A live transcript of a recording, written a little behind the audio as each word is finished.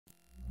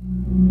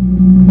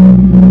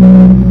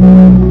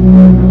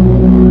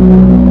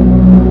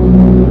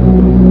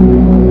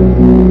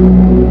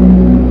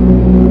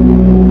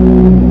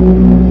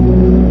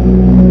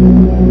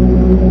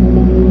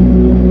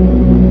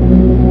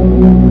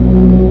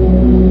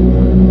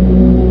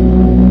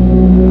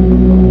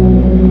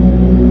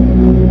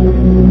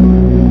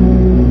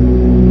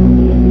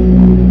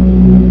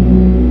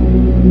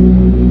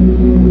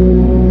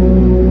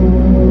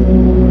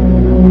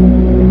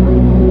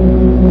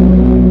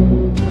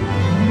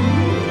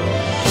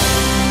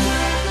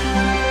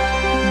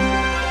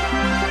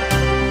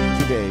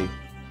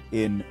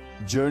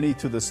Journey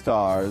to the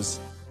Stars,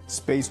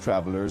 Space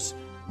Travelers,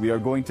 we are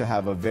going to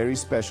have a very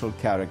special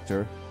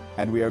character,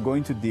 and we are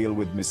going to deal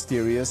with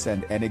mysterious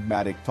and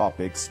enigmatic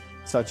topics,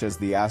 such as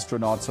the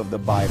astronauts of the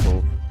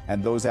Bible,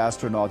 and those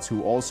astronauts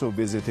who also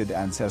visited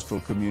ancestral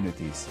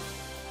communities.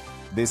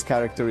 This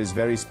character is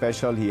very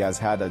special. He has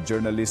had a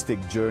journalistic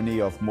journey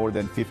of more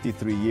than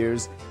 53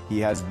 years. He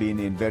has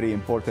been in very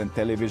important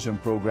television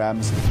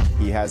programs.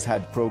 He has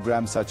had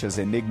programs such as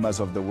Enigmas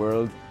of the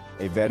World,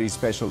 a very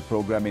special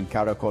program in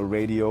Caracol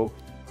radio.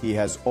 He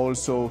has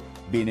also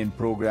been in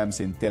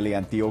programs in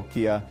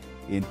Teleantioquia,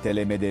 in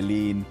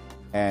Telemedellín,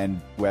 and,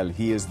 well,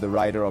 he is the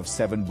writer of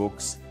 7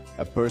 books,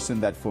 a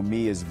person that for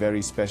me is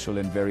very special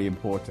and very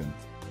important.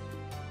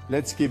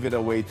 Let's give it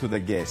away to the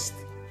guest.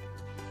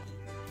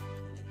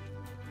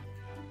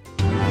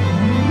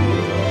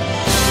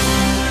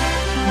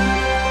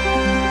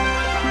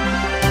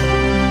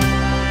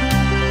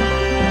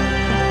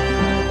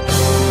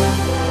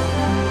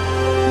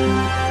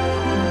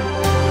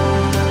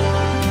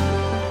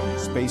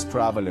 Space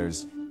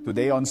Travelers.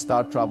 Today on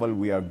Star Travel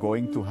we are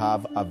going to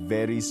have a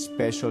very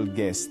special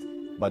guest.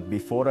 But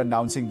before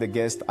announcing the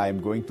guest, I am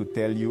going to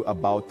tell you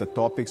about the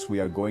topics we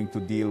are going to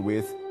deal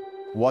with.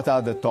 What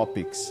are the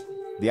topics?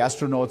 The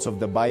astronauts of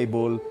the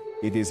Bible.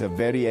 It is a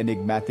very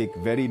enigmatic,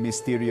 very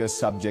mysterious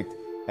subject,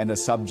 and a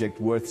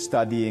subject worth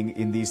studying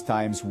in these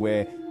times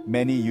where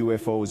many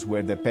UFOs,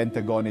 where the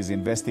Pentagon is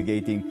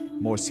investigating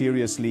more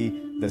seriously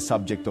the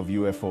subject of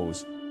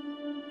UFOs.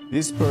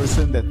 This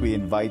person that we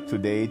invite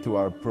today to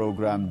our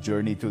program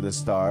Journey to the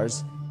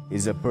Stars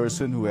is a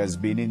person who has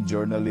been in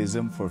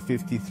journalism for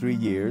 53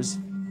 years.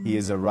 He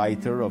is a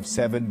writer of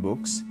 7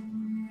 books.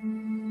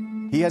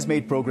 He has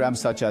made programs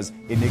such as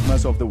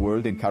Enigmas of the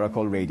World in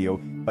Caracol Radio,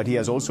 but he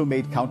has also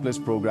made countless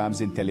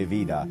programs in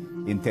Televida,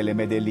 in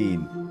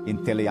Telemedellín,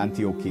 in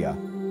Teleantioquia.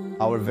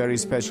 Our very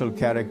special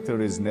character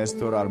is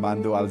Nestor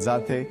Armando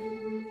Alzate.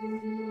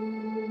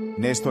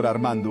 Nestor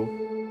Armando.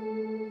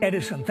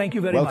 Edison, thank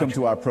you very much. Welcome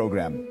to our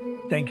program.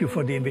 Thank you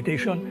for the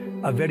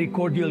invitation. A very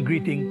cordial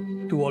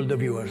greeting to all the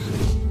viewers.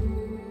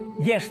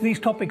 Yes, these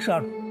topics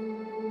are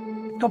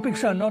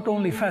not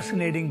only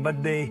fascinating,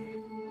 but they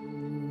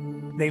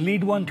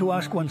lead one to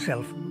ask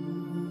oneself,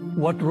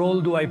 what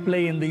role do I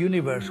play in the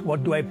universe?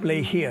 What do I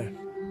play here?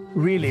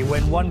 Really,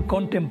 when one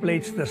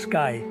contemplates the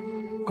sky,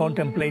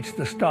 contemplates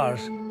the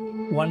stars,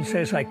 one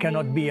says, I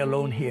cannot be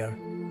alone here.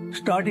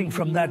 Starting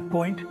from that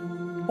point,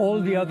 all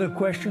the other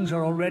questions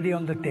are already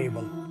on the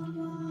table.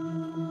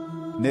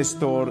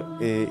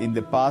 Nestor, in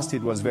the past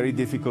it was very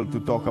difficult to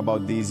talk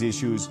about these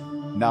issues.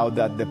 Now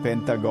that the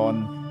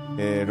Pentagon,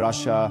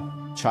 Russia,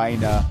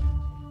 China,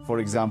 for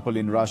example,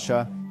 in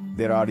Russia,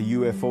 there are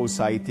UFO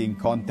sighting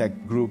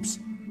contact groups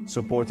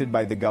supported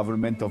by the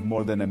government of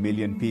more than 1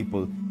 million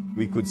people.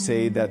 We could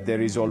say that there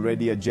is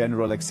already a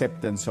general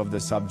acceptance of the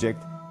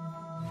subject.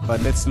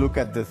 But let's look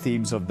at the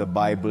themes of the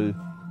Bible.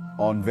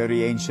 On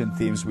very ancient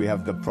themes, we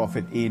have the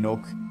prophet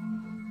Enoch.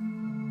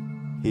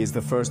 He is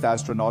the first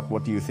astronaut.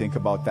 What do you think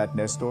about that,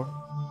 Nestor?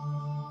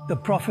 The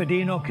prophet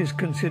Enoch is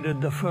considered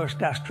the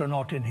first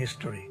astronaut in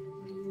history.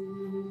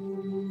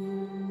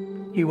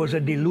 He was a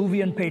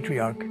Diluvian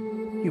patriarch.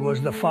 He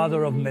was the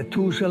father of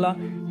Methuselah,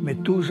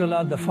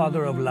 Methuselah the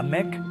father of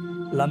Lamech,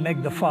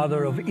 Lamech the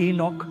father of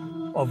Enoch,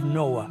 of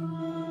Noah.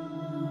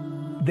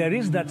 There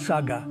is that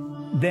saga.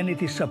 Then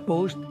it is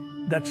supposed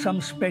that some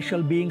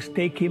special beings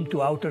take him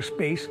to outer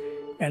space,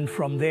 and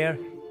from there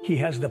he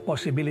has the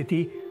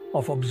possibility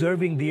of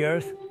observing the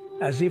Earth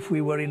as if we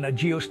were in a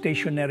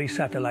geostationary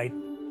satellite.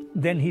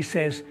 Then he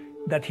says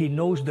that he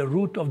knows the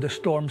route of the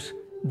storms,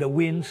 the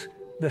winds,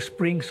 the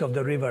springs of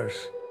the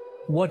rivers.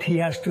 What he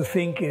has to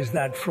think is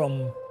that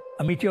from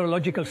a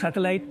meteorological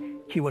satellite,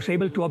 he was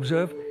able to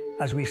observe,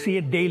 as we see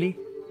it daily,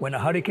 when a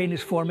hurricane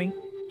is forming,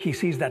 he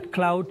sees that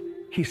cloud,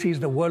 he sees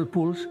the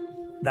whirlpools.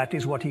 That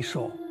is what he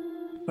saw.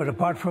 But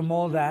apart from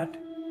all that,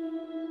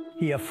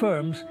 he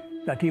affirms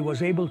that he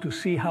was able to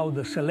see how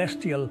the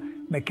celestial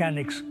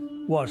mechanics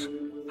was,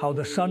 how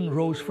the sun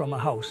rose from a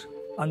house,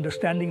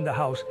 understanding the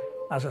house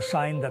as a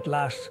sign that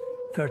lasts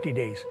 30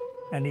 days.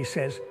 And he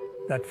says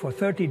that for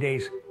 30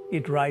 days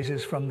it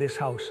rises from this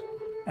house,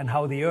 and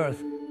how the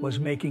earth was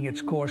making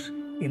its course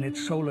in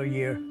its solar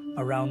year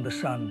around the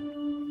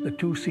sun. The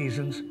 2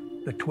 seasons,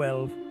 the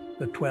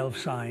 12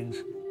 signs.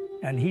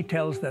 And he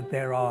tells that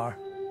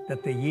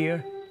that the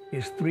year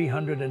is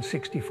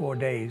 364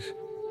 days,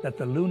 that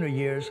the lunar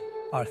years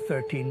are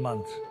 13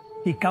 months.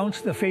 He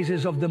counts the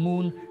phases of the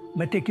moon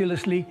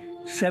meticulously,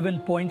 7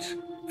 points,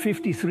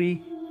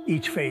 53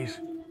 each phase.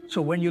 So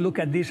when you look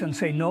at this and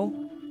say,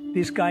 no,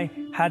 this guy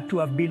had to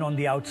have been on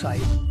the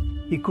outside.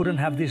 He couldn't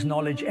have this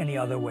knowledge any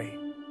other way.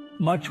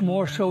 Much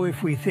more so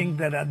if we think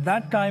that at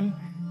that time,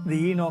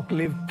 the Enoch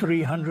lived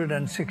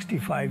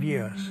 365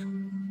 years.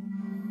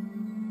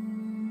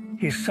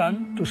 His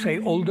son, to say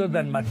older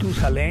than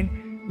Methuselah,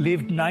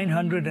 lived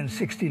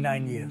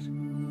 969 years.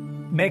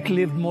 Mech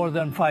lived more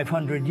than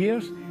 500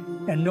 years,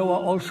 and Noah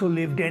also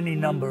lived any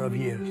number of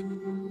years.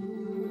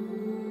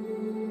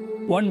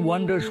 One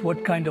wonders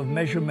what kind of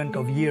measurement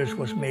of years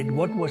was made.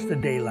 What was the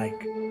day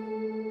like?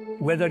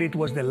 whether it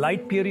was the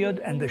light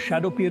period and the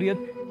shadow period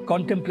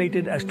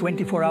contemplated as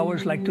 24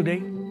 hours like today,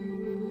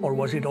 or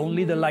was it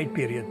only the light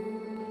period?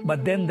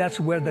 But then that's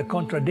where the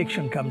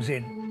contradiction comes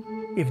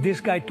in. If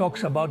this guy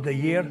talks about the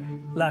year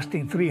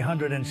lasting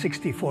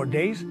 364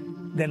 days,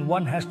 then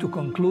one has to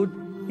conclude,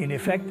 in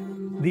effect,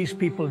 these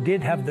people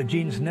did have the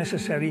genes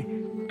necessary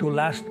to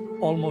last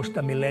almost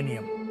a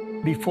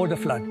millennium before the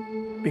flood.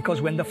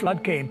 Because when the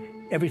flood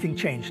came, everything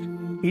changed.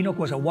 Enoch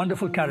was a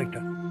wonderful character,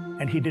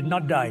 and he did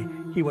not die.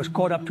 He was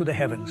caught up to the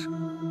heavens.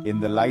 In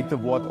the light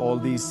of what all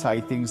these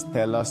sightings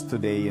tell us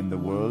today in the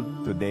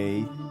world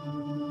today,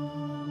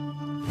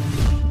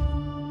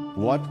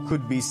 what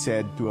could be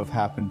said to have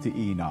happened to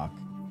Enoch?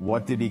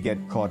 What did he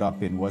get caught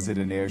up in? Was it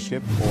an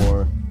airship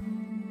or?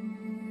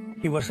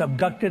 He was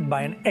abducted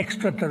by an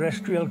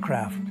extraterrestrial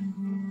craft.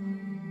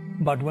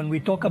 But when we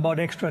talk about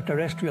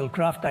extraterrestrial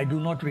craft, I do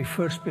not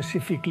refer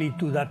specifically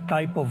to that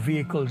type of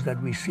vehicles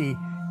that we see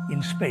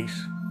in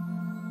space.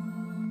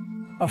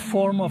 A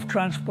form of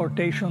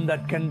transportation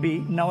that can be,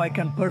 now I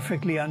can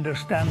perfectly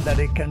understand that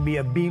it can be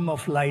a beam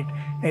of light,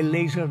 a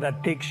laser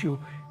that takes you,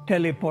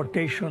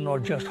 teleportation or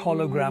just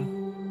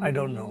hologram, I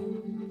don't know.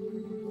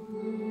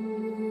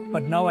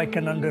 But now I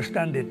can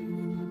understand it.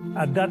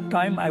 At that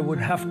time, I would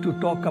have to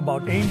talk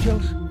about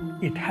angels.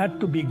 It had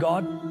to be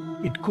God.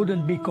 It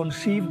couldn't be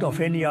conceived of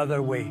any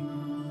other way.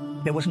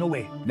 There was no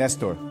way.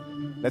 Nestor,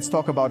 let's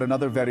talk about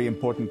another very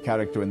important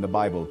character in the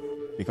Bible,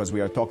 because we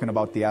are talking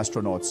about the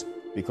astronauts,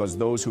 because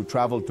those who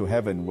traveled to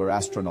heaven were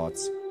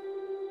astronauts.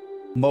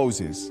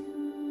 Moses.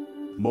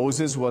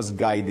 Moses was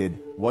guided.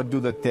 What do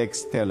the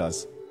texts tell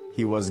us?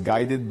 He was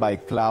guided by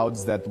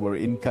clouds that were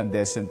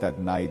incandescent at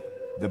night,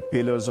 the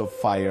pillars of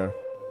fire,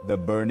 the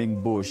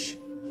burning bush.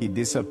 He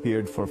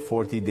disappeared for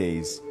 40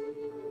 days.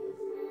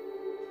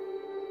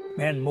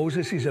 Man,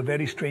 Moses is a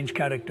very strange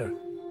character.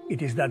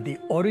 It is that the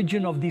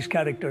origin of these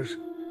characters,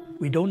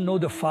 we don't know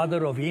the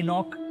father of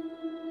Enoch.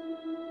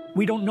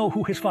 We don't know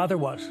who his father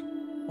was.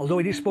 Although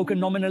it is spoken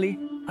nominally,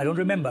 I don't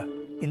remember.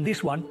 In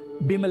this one,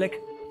 Bimelech,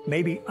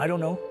 maybe, I don't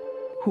know,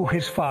 who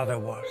his father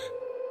was.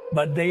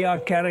 But they are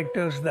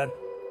characters that,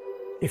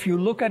 if you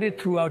look at it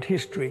throughout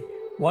history,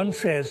 one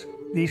says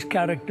these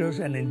characters,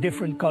 and in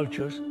different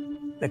cultures,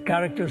 the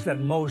characters that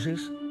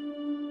Moses,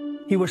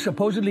 he was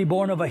supposedly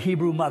born of a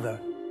Hebrew mother,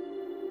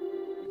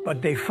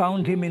 but they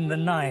found him in the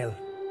Nile,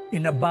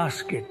 in a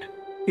basket.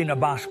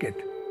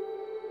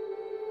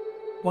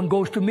 One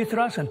goes to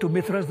Mithras, and to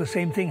Mithras the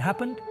same thing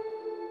happened.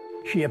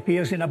 She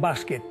appears in a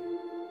basket.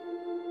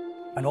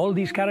 And all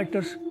these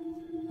characters,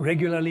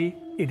 regularly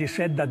it is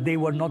said that they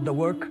were not the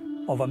work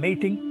of a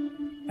mating,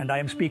 and I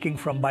am speaking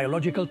from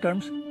biological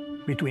terms,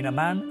 between a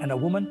man and a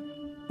woman,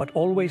 but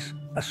always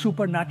a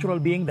supernatural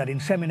being that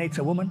inseminates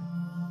a woman.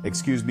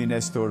 Excuse me,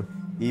 Nestor.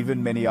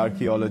 Even many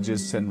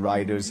archaeologists and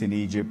writers in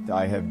Egypt,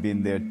 I have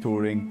been there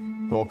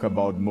touring, talk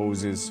about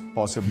Moses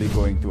possibly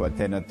going to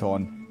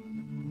Akhenaton.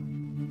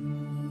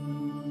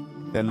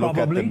 Then look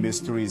at the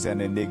mysteries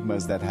and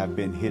enigmas that have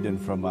been hidden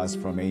from us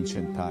from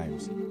ancient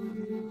times.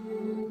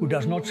 Who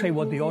does not say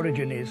what the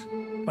origin is,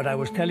 but I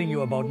was telling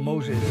you about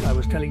Moses, I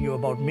was telling you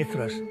about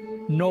Mithras,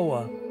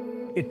 Noah.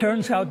 It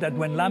turns out that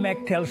when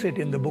Lamech tells it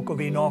in the book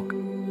of Enoch,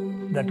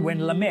 that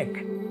when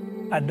Lamech,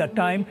 at that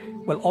time,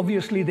 well,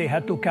 obviously they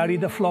had to carry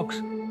the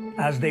flocks,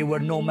 as they were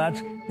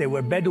nomads, they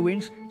were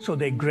Bedouins, so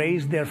they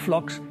grazed their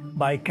flocks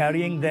by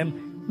carrying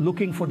them,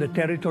 looking for the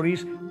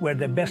territories where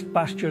the best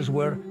pastures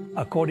were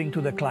according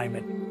to the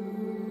climate.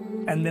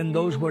 And then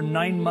those were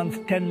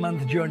 9-month,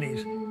 10-month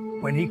journeys.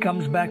 When he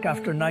comes back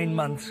after 9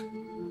 months,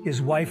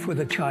 his wife with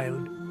a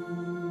child,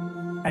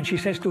 and she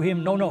says to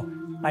him, no,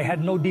 I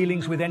had no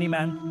dealings with any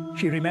man.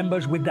 She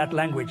remembers with that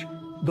language,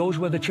 those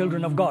were the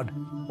children of God,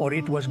 or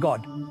it was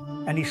God.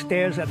 And he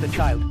stares at the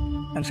child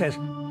and says,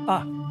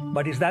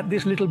 but is that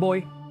this little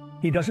boy?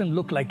 He doesn't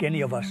look like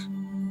any of us.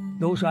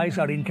 Those eyes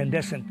are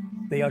incandescent.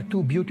 They are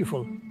too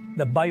beautiful,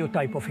 the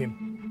biotype of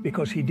him,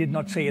 because he did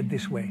not say it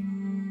this way.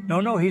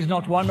 No, he's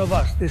not one of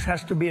us. This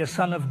has to be a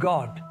son of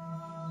God.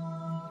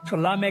 So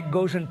Lamech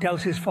goes and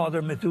tells his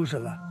father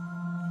Methuselah.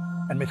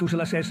 And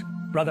Methuselah says,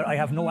 brother, I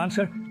have no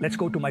answer. Let's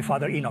go to my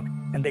father Enoch.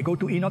 And they go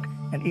to Enoch,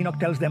 and Enoch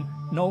tells them,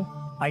 no,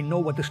 I know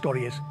what the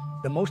story is.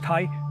 The Most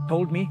High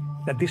told me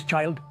that this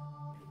child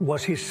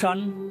was his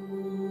son,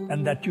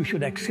 and that you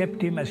should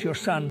accept him as your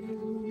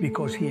son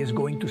because he is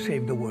going to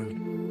save the world.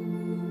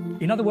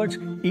 In other words,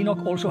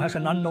 Enoch also has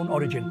an unknown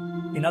origin.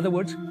 In other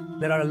words,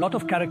 there are a lot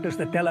of characters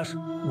that tell us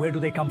where do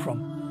they come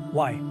from,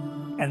 why,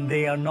 and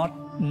they are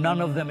not,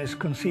 none of them is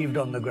conceived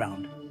on the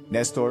ground.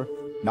 Nestor,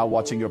 now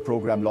watching your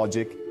program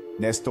Logic,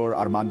 Nestor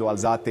Armando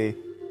Alzate,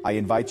 I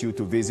invite you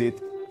to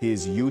visit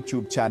his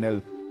YouTube channel,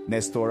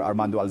 Nestor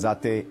Armando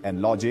Alzate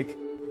and Logic.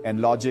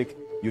 And Logic,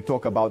 you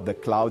talk about the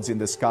clouds in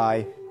the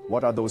sky.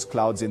 What are those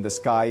clouds in the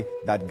sky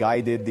that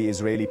guided the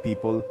Israeli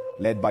people,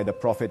 led by the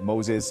prophet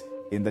Moses,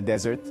 in the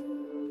desert?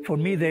 For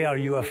me, they are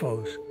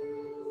UFOs.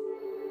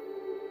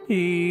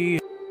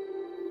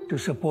 To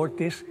support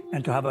this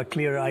and to have a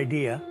clear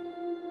idea,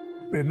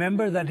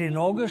 remember that in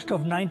August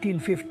of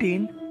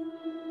 1915,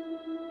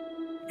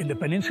 in the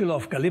peninsula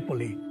of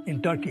Gallipoli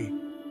in Turkey,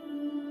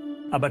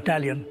 a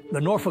battalion, the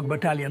Norfolk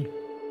Battalion.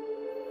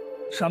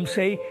 Some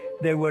say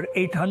there were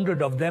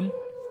 800 of them.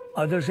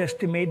 Others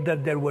estimate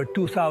that there were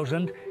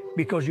 2,000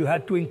 because you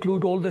had to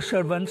include all the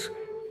servants,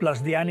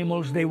 plus the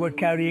animals they were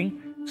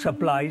carrying,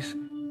 supplies,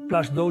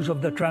 plus those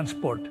of the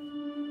transport.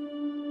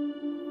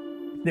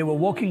 They were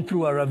walking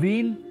through a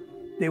ravine.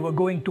 They were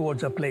going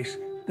towards a place,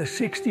 the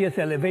 60th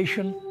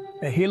elevation,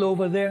 a hill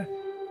over there.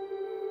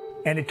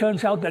 And it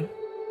turns out that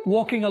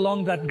walking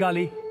along that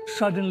gully,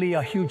 suddenly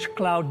a huge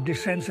cloud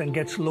descends and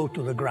gets low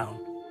to the ground.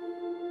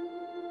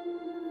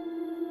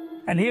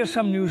 And here's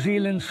some New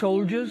Zealand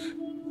soldiers,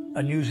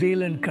 a New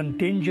Zealand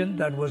contingent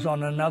that was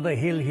on another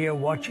hill here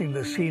watching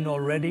the scene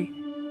already,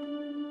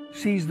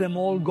 sees them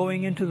all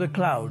going into the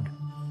cloud.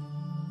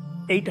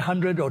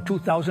 800 or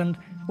 2,000,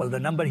 well, the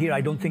number here,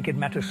 I don't think it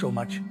matters so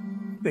much.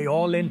 They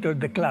all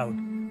entered the cloud.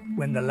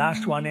 When the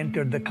last one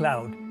entered the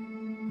cloud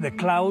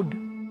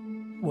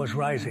was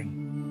rising.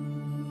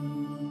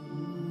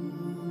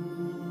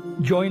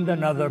 Joined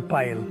another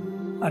pile,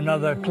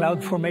 another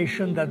cloud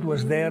formation that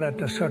was there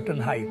at a certain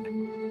height.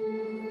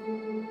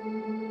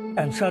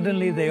 And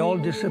suddenly they all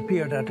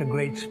disappeared at a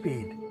great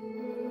speed.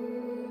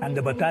 And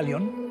the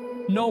battalion,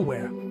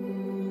 nowhere.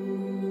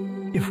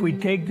 If we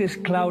take this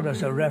cloud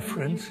as a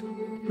reference,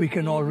 we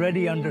can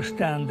already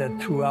understand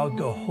that throughout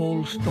the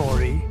whole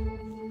story,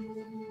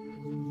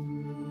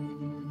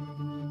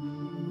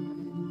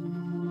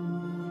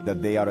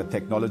 that they are a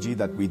technology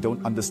that we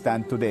don't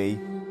understand today.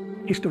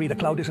 History, the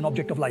cloud is an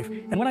object of life.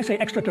 And when I say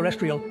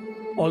extraterrestrial,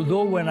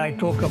 although when I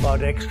talk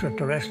about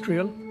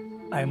extraterrestrial,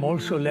 I'm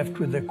also left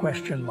with the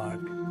question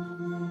mark.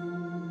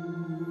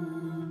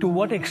 To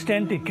what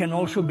extent it can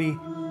also be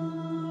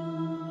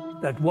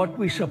that what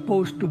we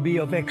suppose to be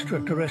of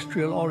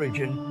extraterrestrial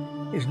origin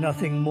is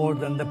nothing more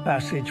than the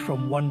passage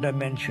from one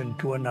dimension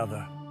to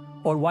another.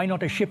 Or why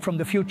not a ship from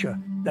the future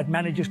that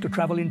manages to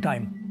travel in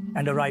time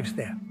and arrives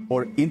there?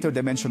 Or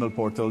interdimensional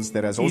portals.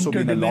 There has also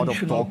been a lot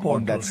of talk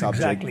on that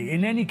subject. Exactly.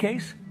 In any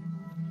case,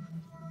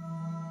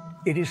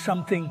 it is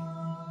something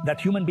that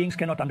human beings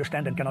cannot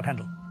understand and cannot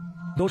handle.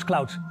 Those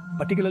clouds,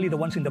 particularly the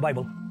ones in the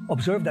Bible,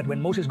 observe that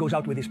when Moses goes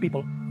out with his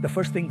people, the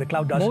first thing the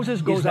cloud does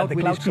is that the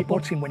cloud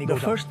supports him when he goes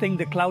out. The first thing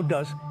the cloud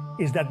does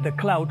is that the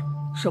cloud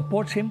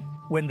supports him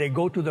when they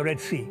go to the Red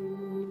Sea.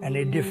 And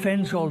it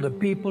defends all the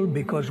people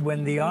because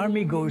when the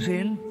army goes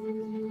in,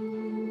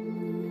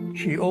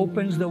 she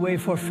opens the way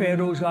for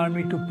Pharaoh's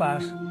army to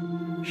pass.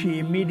 She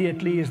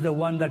immediately is the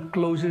one that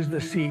closes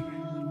the sea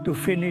to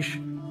finish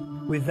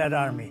with that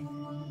army.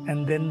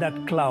 And then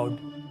that cloud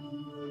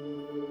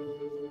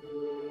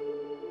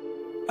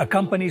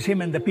accompanies him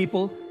and the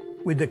people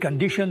with the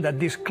condition that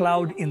this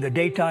cloud in the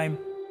daytime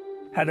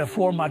had a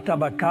form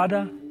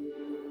atabakada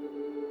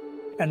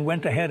and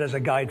went ahead as a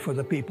guide for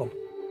the people.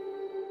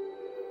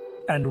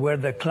 And where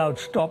the cloud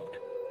stopped,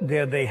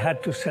 there they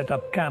had to set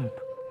up camp.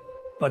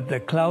 But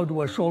the cloud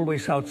was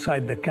always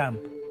outside the camp,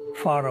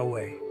 far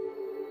away.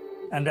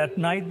 And at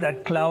night,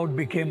 that cloud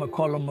became a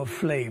column of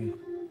flame.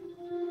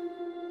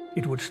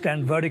 It would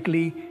stand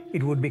vertically,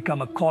 it would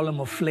become a column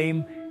of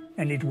flame,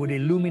 and it would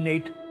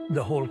illuminate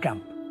the whole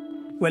camp.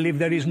 Well, if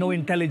there is no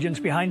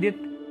intelligence behind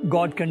it,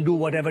 God can do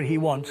whatever He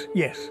wants,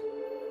 yes.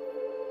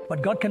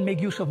 But God can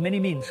make use of many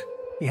means.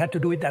 He had to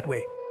do it that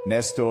way.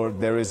 Nestor,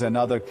 there is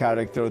another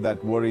character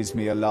that worries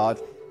me a lot,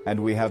 and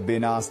we have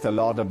been asked a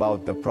lot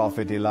about the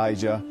prophet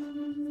Elijah.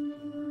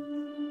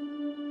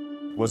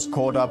 Was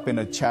caught up in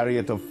a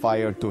chariot of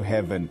fire to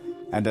heaven,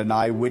 and an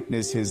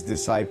eyewitness his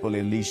disciple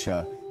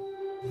Elisha.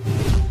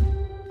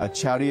 A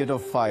chariot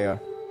of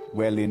fire,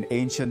 well, in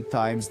ancient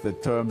times the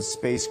term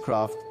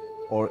spacecraft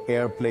or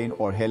airplane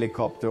or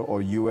helicopter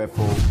or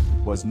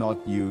UFO was not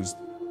used.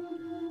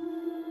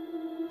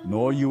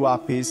 Nor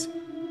UAPs,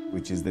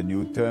 which is the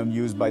new term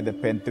used by the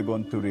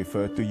Pentagon to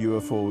refer to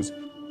UFOs.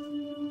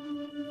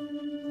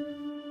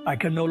 I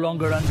can no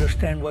longer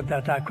understand what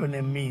that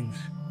acronym means.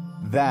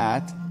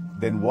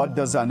 Then what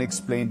does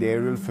unexplained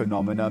aerial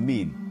phenomena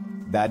mean?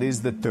 That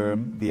is the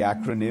term, the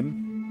acronym.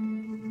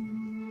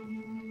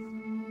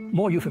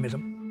 More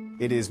euphemism.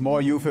 It is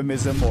more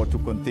euphemism or to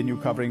continue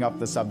covering up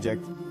the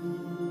subject.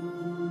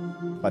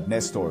 But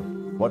Nestor,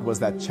 what was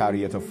that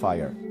chariot of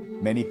fire?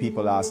 Many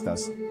people asked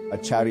us, a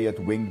chariot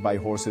winged by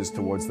horses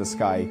towards the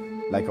sky,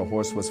 like a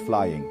horse was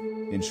flying.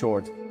 In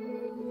short,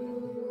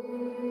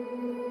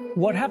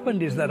 what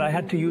happened is that I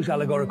had to use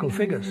allegorical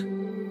figures.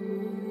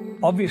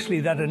 Obviously,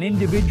 that an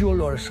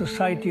individual or a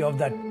society of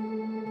that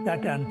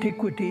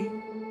antiquity,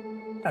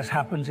 as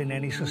happens in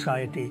any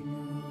society,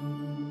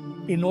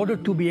 in order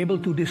to be able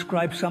to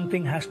describe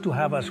something has to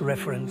have as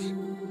reference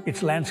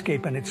its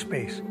landscape and its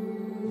space.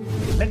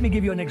 Let me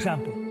give you an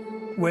example.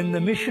 When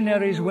the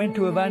missionaries went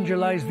to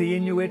evangelize the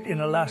Inuit in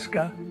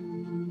Alaska,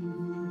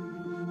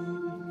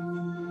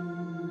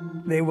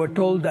 they were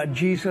told that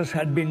Jesus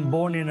had been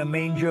born in a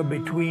manger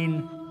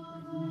between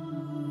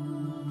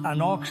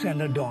an ox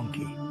and a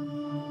donkey.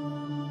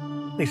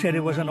 They said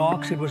it was an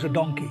ox, it was a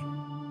donkey.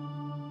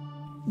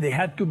 They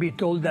had to be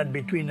told that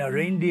between a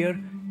reindeer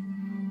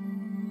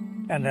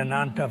and an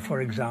anta,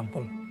 for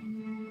example.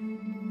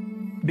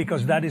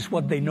 because that is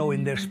what they know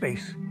in their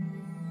space.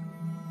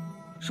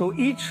 So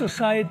each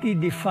society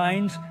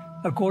defines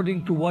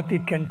according to what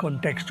it can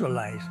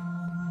contextualize.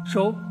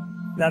 So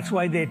that's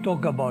why they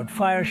talk about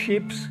fire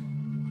ships.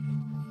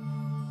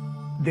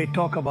 They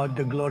talk about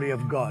the glory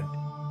of God.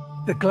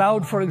 The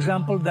cloud, for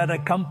example, that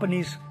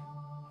accompanies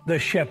the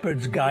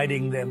shepherds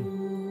guiding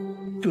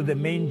them to the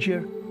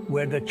manger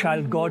where the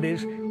child God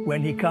is,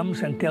 when he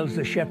comes and tells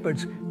the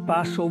shepherds,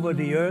 pass over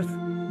the earth,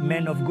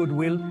 men of good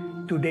will,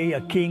 today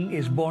a king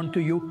is born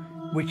to you,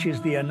 which is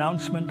the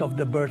announcement of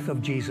the birth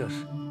of Jesus.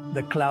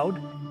 The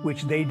cloud,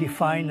 which they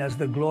define as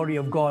the glory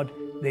of God,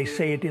 they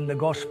say it in the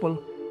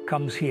gospel,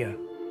 comes here.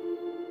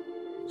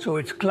 So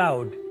it's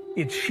cloud,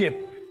 it's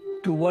ship,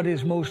 to what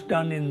is most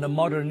done in the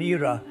modern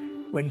era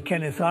when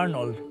Kenneth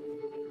Arnold,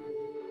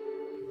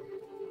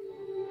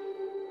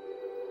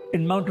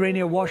 in Mount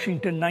Rainier,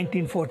 Washington,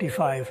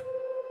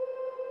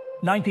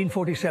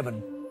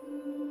 1947,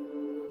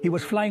 he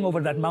was flying over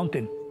that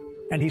mountain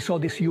and he saw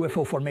this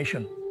UFO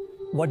formation.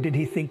 What did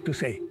he think to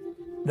say?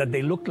 That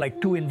they looked like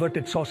two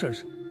inverted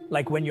saucers,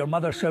 like when your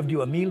mother served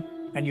you a meal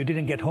and you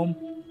didn't get home,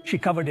 she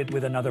covered it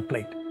with another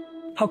plate.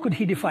 How could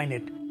he define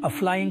it? A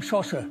flying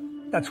saucer.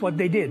 That's what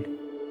they did.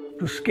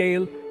 To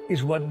scale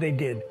is what they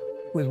did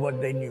with what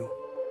they knew.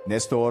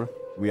 Nestor,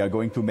 we are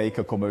going to make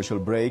a commercial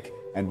break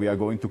and we are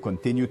going to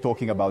continue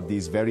talking about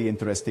these very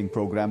interesting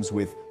programs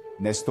with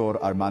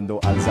Nestor Armando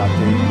Alzate.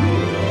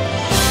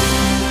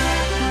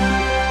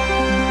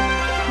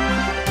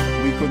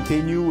 We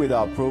continue with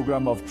our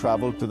program of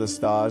Travel to the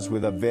Stars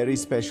with a very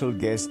special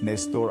guest,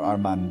 Nestor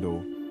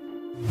Armando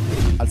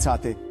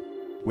Alzate,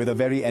 with a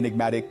very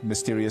enigmatic,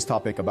 mysterious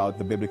topic about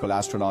the biblical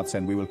astronauts,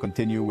 and we will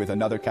continue with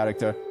another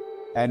character.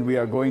 And we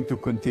are going to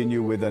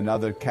continue with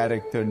another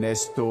character.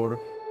 Nestor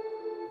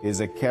is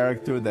a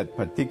character that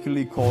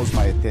particularly calls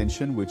my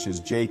attention, which is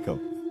Jacob.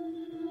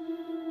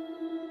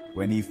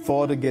 When he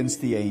fought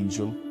against the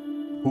angel,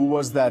 who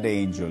was that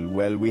angel?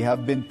 Well, we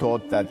have been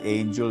taught that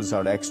angels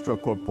are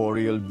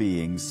extracorporeal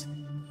beings.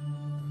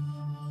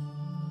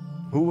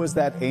 Who was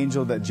that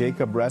angel that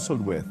Jacob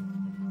wrestled with?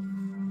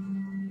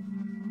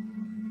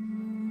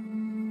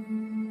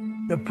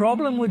 The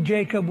problem with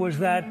Jacob was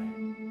that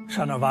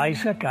son of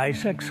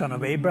Isaac, son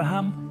of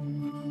Abraham.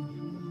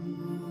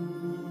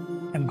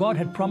 And God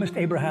had promised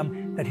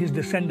Abraham that his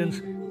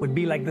descendants would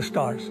be like the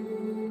stars.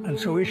 And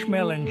so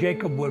Ishmael and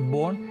Jacob were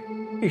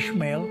born.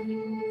 Ishmael,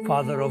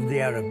 father of the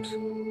Arabs.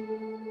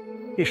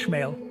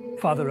 Ishmael,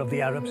 father of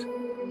the Arabs.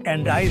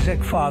 And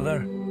Isaac,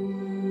 father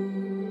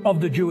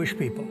of the Jewish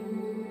people.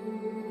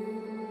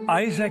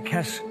 Isaac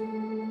has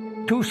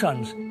two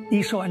sons,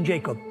 Esau and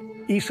Jacob.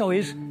 Esau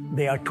is,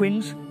 they are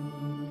twins,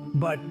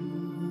 but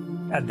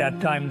at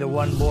that time, the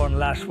one born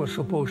last was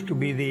supposed to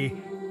be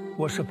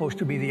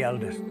the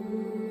eldest.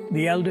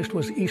 The eldest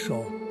was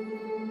Esau.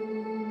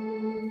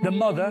 The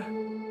mother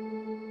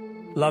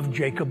loved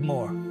Jacob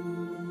more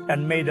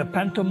and made a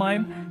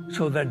pantomime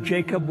so that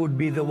Jacob would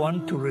be the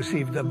one to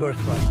receive the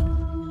birthright.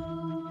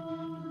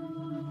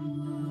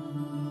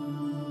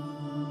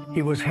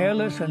 He was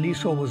hairless and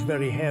Esau was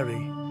very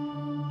hairy.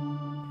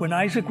 When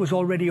Isaac was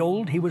already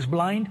old, he was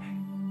blind,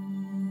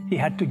 he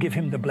had to give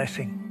him the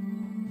blessing.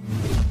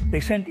 They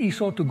sent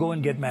Esau to go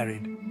and get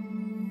married.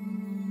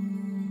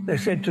 They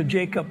said to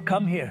Jacob,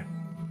 come here.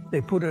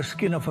 They put a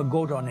skin of a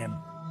goat on him.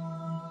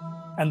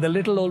 And the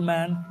little old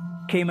man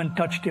came and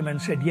touched him and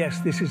said,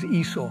 yes, this is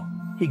Esau.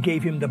 He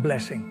gave him the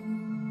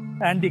blessing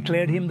and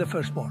declared him the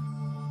firstborn.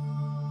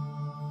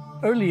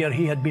 Earlier,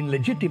 he had been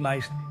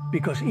legitimized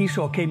because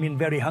Esau came in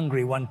very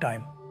hungry one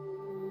time.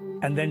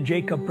 And then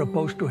Jacob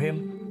proposed to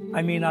him,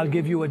 I'll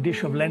give you a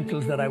dish of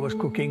lentils that I was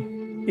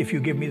cooking if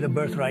you give me the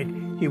birthright.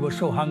 He was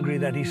so hungry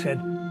that he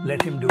said,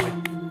 let him do it.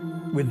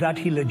 With that,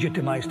 he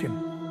legitimized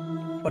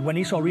him. But when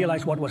Esau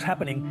realized what was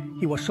happening,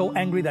 he was so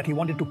angry that he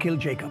wanted to kill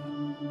Jacob.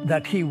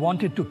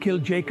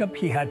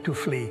 He had to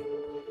flee.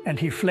 And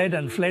he fled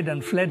and fled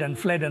and fled and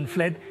fled and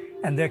fled.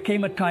 And there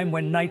came a time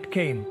when night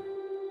came.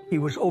 He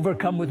was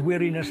overcome with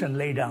weariness and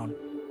lay down.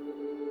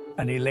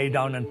 And he lay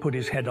down and put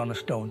his head on a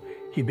stone.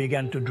 He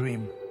began to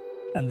dream.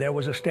 And there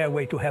was a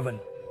stairway to heaven.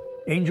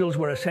 Angels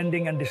were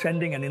ascending and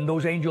descending, and in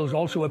those angels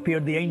also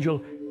appeared the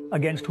angel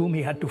against whom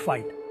he had to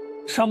fight.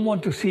 Someone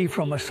to see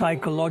from a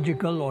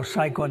psychological or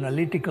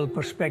psychoanalytical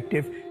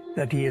perspective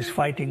that he is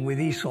fighting with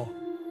Esau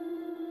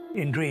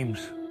in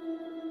dreams.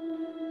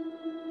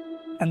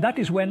 And that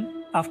is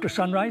when, after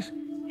sunrise,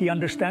 he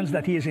understands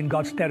that he is in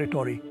God's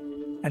territory.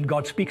 And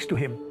God speaks to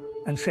him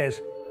and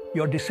says,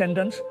 your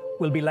descendants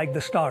will be like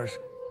the stars,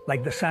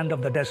 like the sand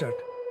of the desert.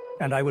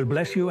 And I will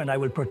bless you and I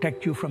will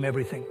protect you from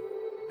everything.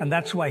 And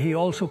that's why he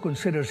also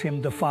considers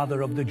him the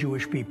father of the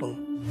Jewish people.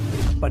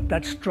 But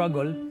that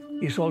struggle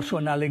is also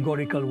an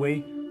allegorical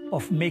way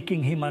of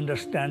making him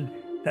understand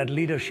that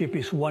leadership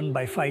is won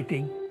by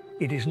fighting.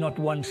 It is not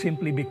won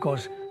simply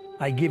because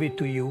I give it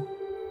to you,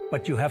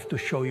 but you have to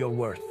show your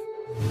worth.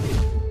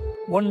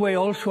 One way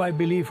also I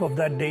believe of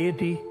that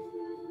deity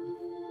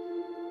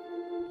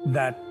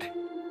that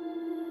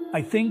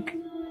I think,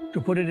 to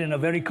put it in a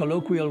very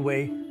colloquial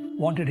way,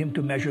 wanted him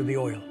to measure the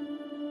oil.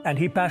 And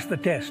he passed the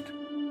test.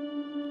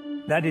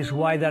 That is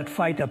why that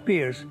fight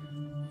appears,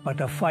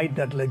 but a fight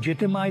that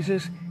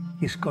legitimizes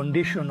his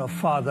condition of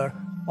father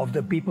of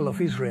the people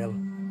of Israel.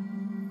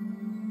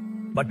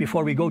 But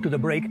before we go to the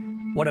break,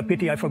 what a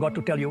pity I forgot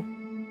to tell you.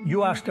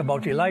 You asked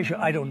about Elijah,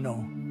 I don't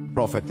know.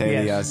 Prophet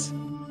Elias. Yes,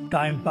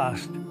 time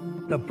passed.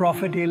 The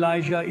prophet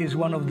Elijah is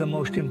one of the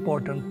most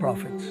important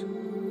prophets.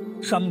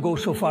 Some go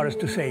so far as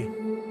to say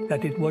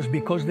that it was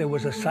because there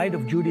was a side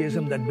of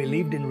Judaism that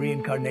believed in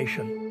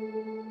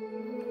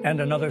reincarnation, and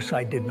another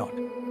side did not.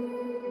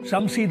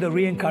 Some see the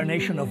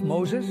reincarnation of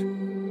Moses,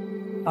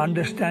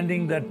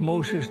 understanding that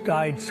Moses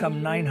died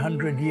some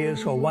 900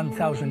 years or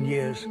 1,000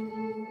 years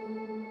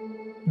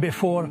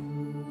before,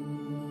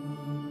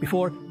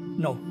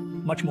 no,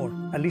 much more,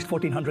 at least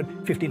 1,400,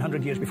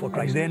 1,500 years before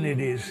Christ. And then it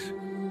is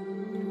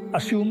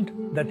assumed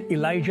that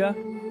Elijah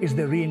is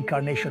the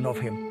reincarnation of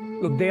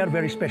him. Look, they are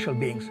very special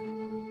beings.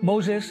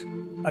 Moses,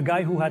 a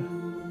guy who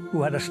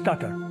had a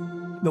stutter.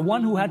 The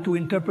one who had to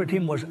interpret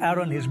him was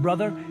Aaron, his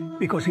brother,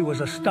 because he was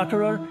a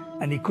stutterer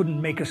and he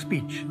couldn't make a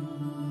speech.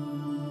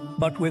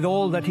 But with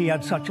all that, he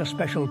had such a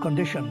special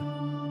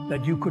condition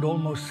that you could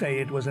almost say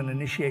it was an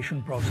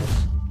initiation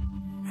process.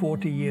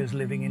 40 years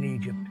living in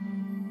Egypt.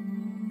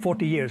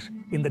 40 years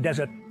in the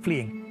desert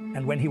fleeing.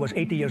 And when he was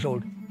 80 years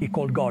old, he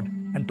called God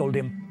and told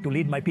him to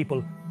lead my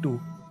people to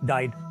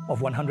died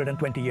of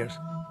 120 years.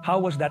 How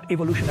was that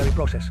evolutionary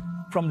process?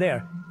 From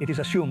there, it is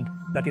assumed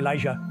that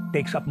Elijah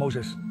takes up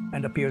Moses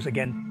and appears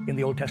again in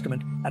the Old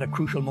Testament at a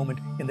crucial moment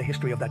in the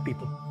history of that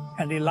people.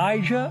 And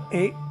Elijah,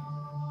 a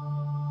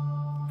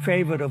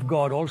favorite of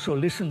God, also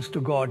listens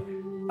to God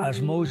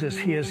as Moses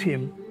hears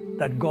him,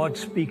 that God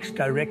speaks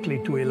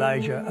directly to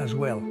Elijah as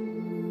well.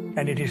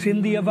 And it is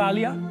in the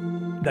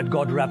Avalia that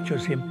God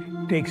raptures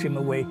him, takes him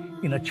away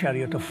in a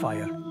chariot of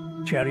fire.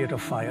 Chariot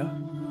of fire?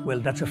 Well,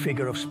 that's a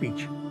figure of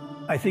speech.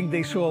 I think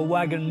they saw a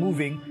wagon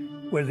moving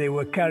where they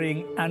were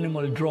carrying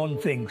animal-drawn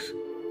things.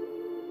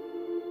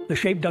 The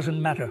shape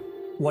doesn't matter.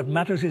 What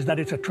matters is that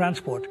it's a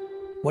transport.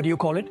 What do you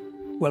call it?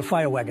 Well,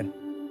 fire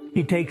wagon.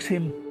 He takes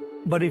him,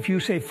 but if you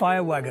say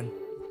fire wagon,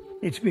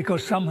 it's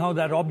because somehow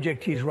that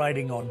object he's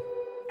riding on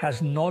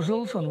has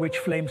nozzles on which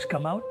flames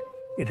come out.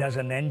 It has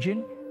an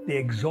engine, the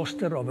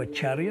exhauster of a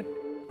chariot.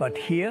 But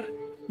here,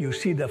 you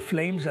see the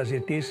flames as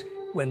it is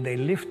when they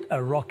lift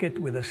a rocket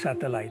with a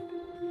satellite.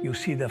 You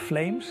see the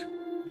flames,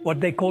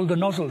 what they call the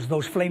nozzles.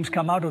 Those flames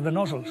come out of the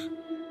nozzles.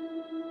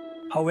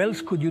 How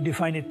else could you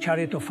define it?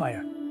 Chariot of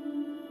fire.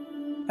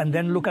 And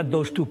then look at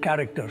those two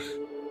characters.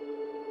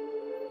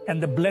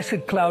 And the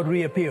blessed cloud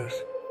reappears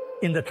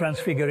in the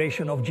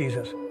transfiguration of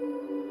Jesus.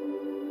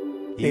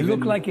 They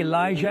look like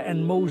Elijah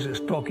and Moses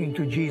talking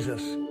to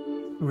Jesus,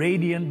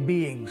 radiant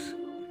beings.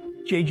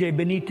 J.J.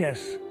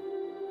 Benitez,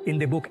 in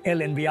the book El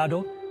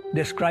Enviado,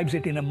 describes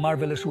it in a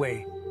marvelous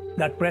way.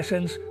 That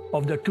presence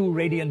of the two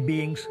radiant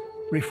beings,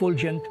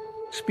 refulgent,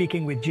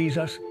 speaking with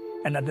Jesus,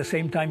 and at the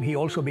same time he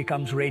also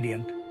becomes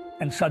radiant,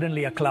 and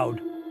suddenly a cloud.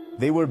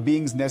 They were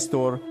beings,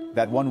 Nestor,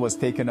 that one was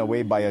taken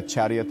away by a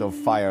chariot of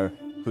fire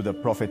to the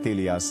prophet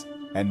Elias,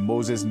 and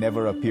Moses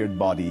never appeared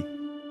body.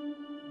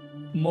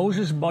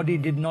 Moses' body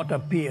did not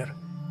appear,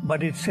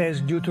 but it says,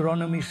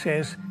 Deuteronomy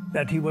says,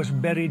 that he was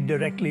buried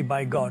directly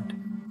by God.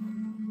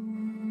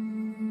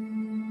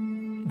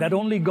 That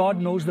only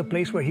God knows the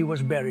place where he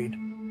was buried.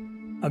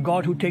 A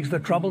God who takes the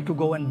trouble to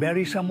go and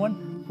bury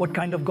someone? What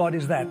kind of God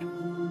is that?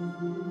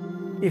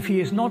 If he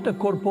is not a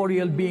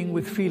corporeal being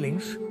with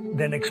feelings,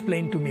 then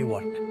explain to me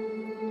what.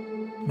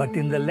 But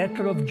in the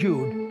letter of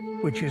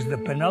Jude, which is the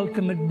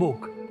penultimate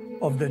book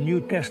of the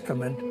New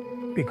Testament,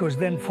 because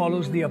then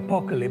follows the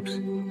Apocalypse,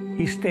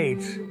 he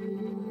states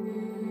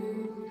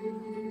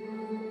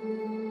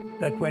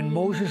that when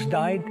Moses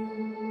died,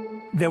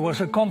 there was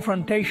a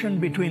confrontation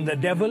between the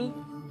devil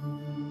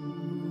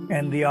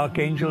and the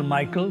archangel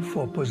Michael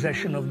for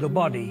possession of the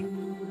body.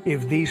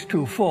 If these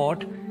two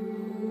fought,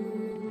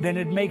 then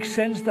it makes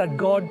sense that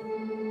God,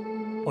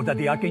 or that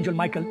the archangel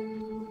Michael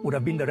would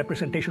have been the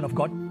representation of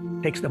God,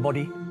 takes the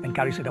body and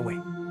carries it away.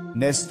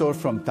 Nestor,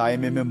 from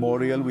time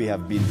immemorial, we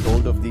have been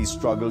told of these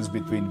struggles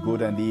between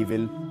good and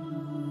evil.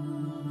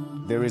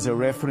 There is a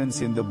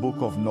reference in the book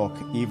of Enoch,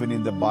 even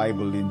in the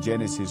Bible, in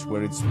Genesis,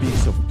 where it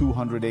speaks of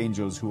 200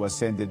 angels who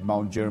ascended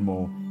Mount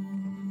Jermo,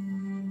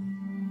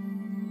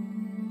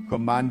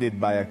 commanded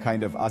by a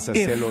kind of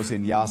asacelos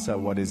in Yasa.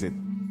 What is it?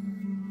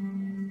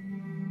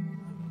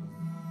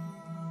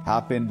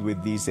 Happened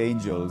with these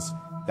angels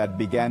that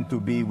began to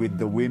be with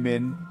the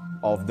women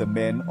of the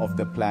men of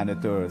the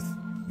planet Earth.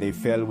 They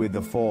fell with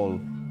the fall.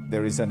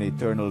 There is an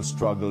eternal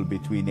struggle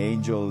between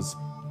angels,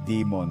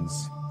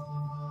 demons.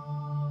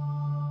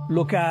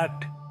 Look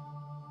at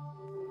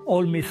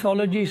all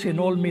mythologies. In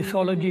all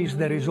mythologies,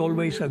 there is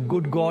always a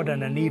good God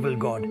and an evil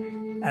God,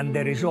 and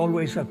there is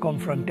always a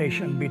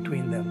confrontation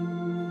between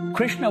them.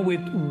 Krishna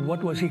with,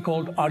 what was he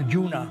called?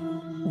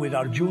 Arjuna, with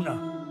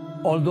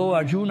Arjuna. Although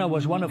Arjuna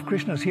was one of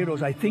Krishna's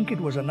heroes, I think it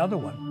was another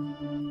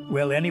one.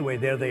 Well, anyway,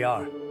 there they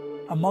are.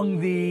 Among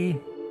the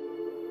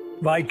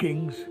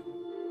Vikings,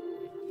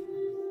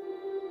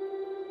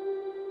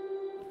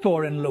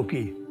 Thor and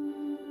Loki.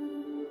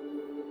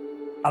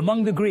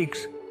 Among the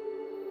Greeks,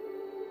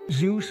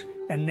 Zeus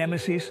and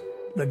Nemesis,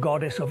 the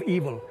goddess of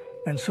evil.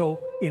 And so,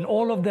 in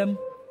all of them,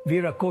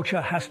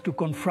 Viracocha has to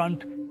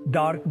confront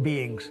dark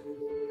beings.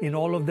 In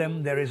all of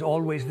them, there is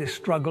always this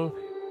struggle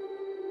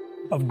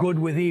of good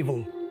with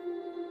evil.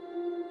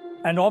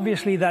 And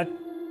obviously that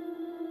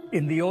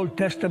in the Old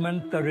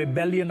Testament, the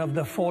rebellion of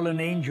the fallen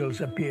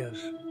angels appears.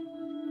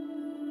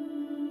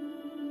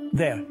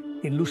 There,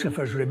 in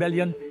Lucifer's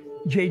rebellion,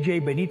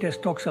 J.J.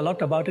 Benitez talks a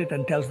lot about it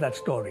and tells that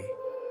story.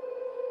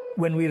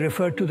 When we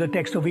refer to the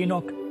text of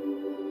Enoch,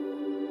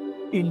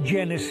 in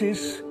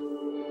Genesis,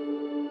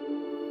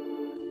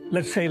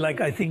 let's say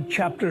like I think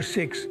chapter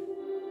 6,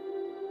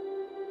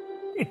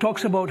 it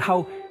talks about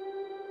how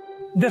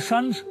the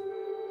sons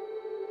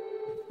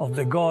of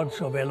the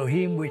gods of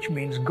Elohim, which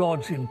means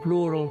gods in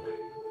plural,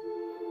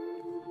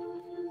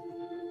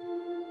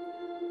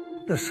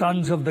 the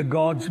sons of the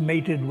gods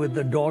mated with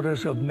the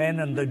daughters of men,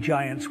 and the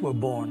giants were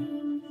born,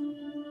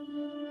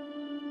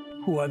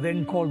 who are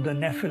then called the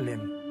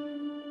Nephilim.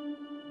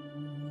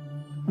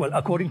 Well,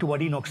 according to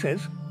what Enoch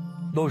says,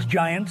 those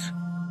giants,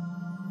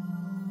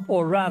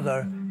 or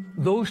rather,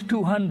 those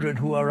 200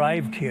 who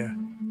arrived here,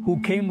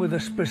 who came with a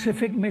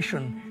specific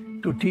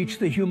mission to teach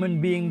the human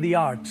being the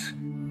arts,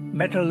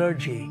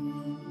 metallurgy,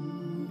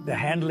 the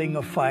handling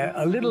of fire,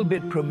 a little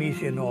bit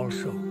Promethean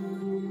also,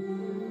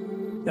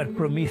 that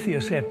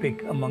Prometheus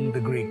epic among the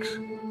Greeks,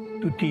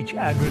 to teach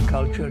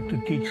agriculture,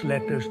 to teach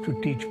letters, to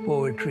teach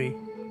poetry,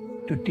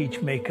 to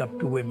teach makeup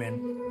to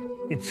women.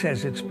 It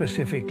says it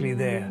specifically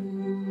there.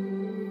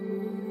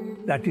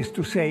 That is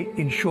to say,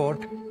 in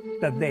short,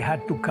 that they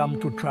had to come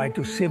to try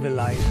to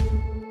civilize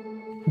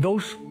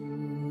those,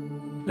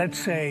 let's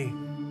say,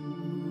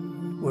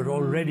 were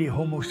already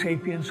Homo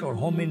sapiens or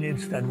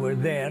hominids that were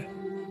there.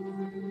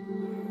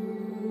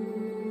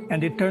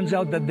 And it turns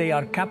out that they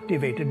are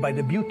captivated by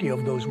the beauty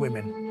of those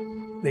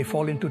women. They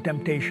fall into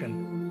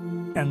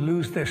temptation and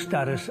lose their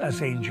status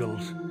as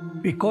angels.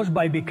 Because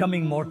by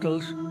becoming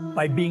mortals,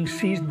 by being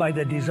seized by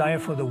the desire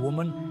for the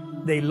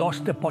woman, they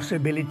lost the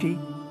possibility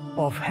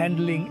of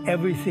handling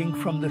everything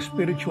from the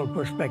spiritual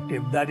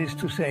perspective. That is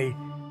to say,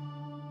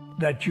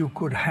 that you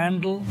could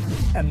handle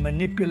and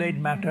manipulate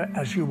matter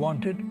as you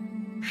wanted,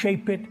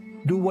 shape it,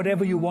 do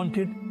whatever you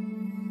wanted.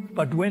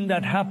 But when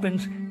that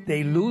happens,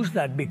 they lose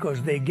that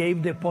because they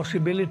gave the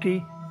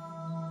possibility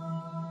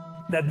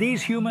that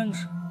these humans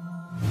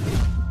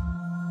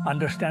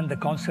understand the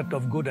concept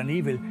of good and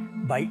evil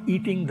by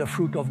eating the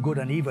fruit of good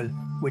and evil,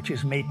 which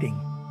is mating.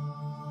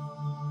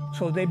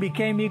 So they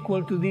became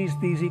equal to these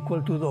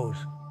equal to those.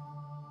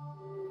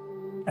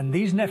 And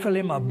these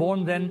Nephilim are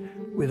born then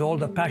with all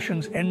the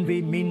passions,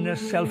 envy, meanness,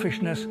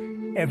 selfishness,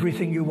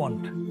 everything you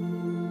want.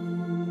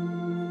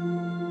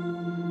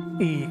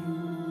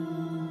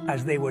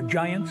 As they were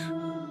giants,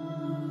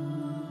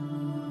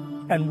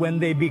 and when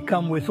they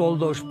become with all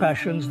those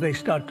passions, they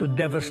start to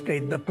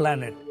devastate the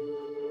planet.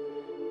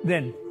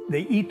 Then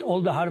they eat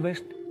all the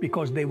harvest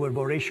because they were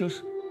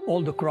voracious,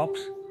 all the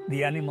crops,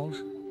 the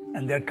animals,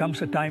 and there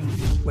comes a time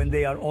when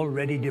they are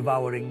already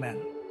devouring man.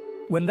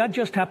 When that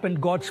just happened,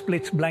 God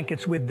splits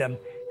blankets with them,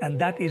 and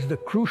that is the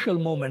crucial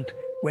moment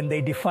when they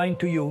define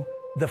to you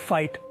the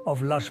fight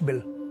of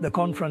Luzbel, the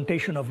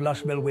confrontation of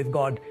Luzbel with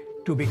God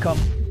to become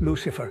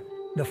Lucifer.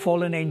 The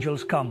fallen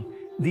angels come.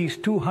 These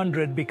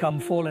 200 become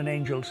fallen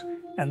angels,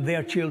 and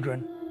their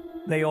children,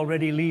 they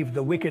already leave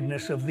the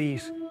wickedness of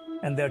these,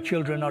 and their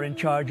children are in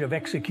charge of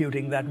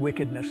executing that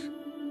wickedness.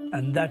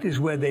 And that is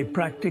where they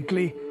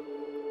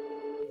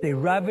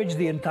ravage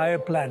the entire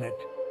planet.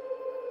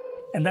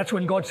 And that's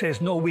when God says,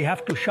 no, we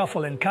have to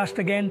shuffle and cast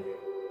again.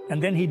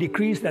 And then he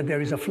decrees that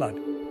there is a flood.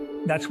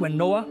 That's when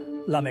Noah,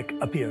 Lamech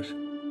appears.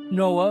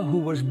 Noah, who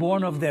was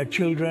born of their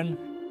children,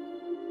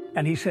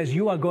 and he says,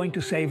 you are going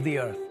to save the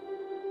earth.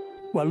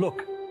 Well,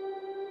 look,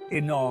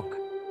 Enoch,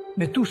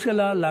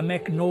 Methuselah,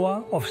 Lamech,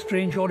 Noah, of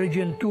strange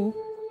origin too,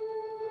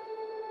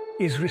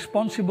 is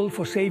responsible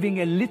for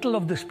saving a little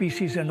of the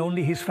species and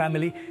only his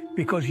family,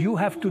 because you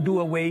have to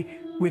do away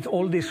with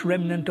all this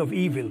remnant of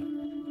evil.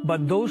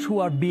 But those who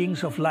are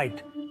beings of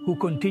light, who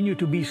continue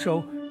to be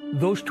so,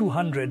 those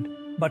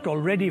 200, but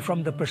already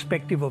from the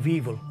perspective of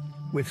evil,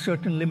 with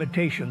certain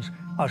limitations,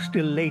 are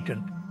still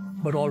latent,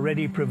 but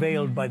already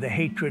prevailed by the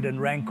hatred and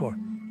rancor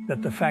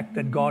that the fact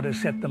that God has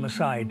set them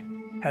aside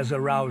has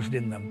aroused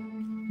in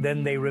them.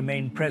 Then they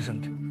remain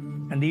present,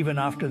 and even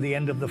after the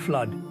end of the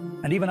flood,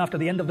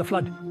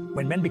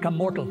 when men become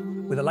mortal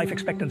with a life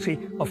expectancy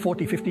of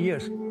 40, 50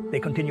 years, they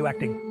continue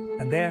acting.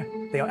 And there,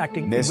 they are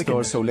acting in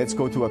Nestor, so let's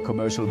go to a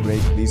commercial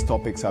break. These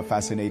topics are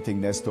fascinating,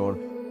 Nestor.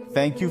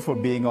 Thank you for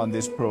being on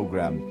this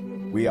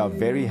program. We are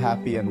very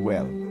happy and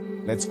well.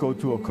 Let's go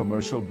to a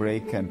commercial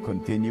break and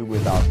continue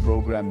with our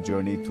program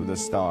Journey to the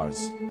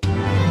Stars.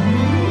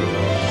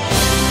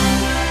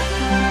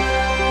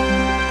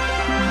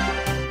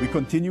 We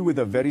continue with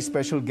a very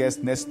special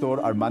guest,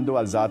 Nestor Armando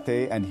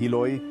Alzate and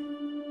Hiloy.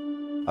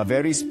 A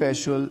very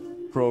special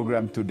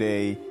program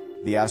today.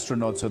 The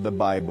astronauts of the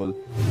Bible.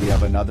 We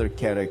have another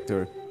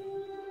character.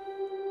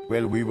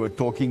 Well, we were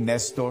talking,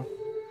 Nestor,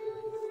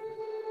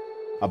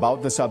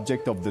 about the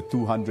subject of the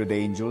 200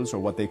 angels, or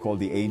what they call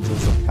the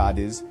angels of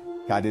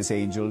Cadiz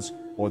angels,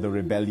 or the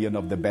rebellion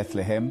of the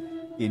Bethlehem,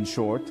 in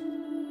short.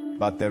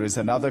 But there is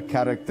another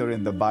character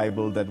in the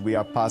Bible that we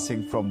are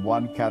passing from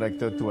one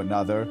character to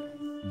another,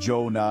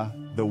 Jonah,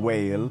 the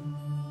whale.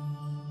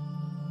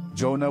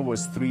 Jonah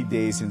was 3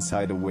 days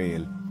inside a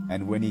whale,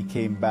 and when he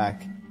came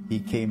back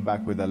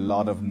with a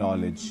lot of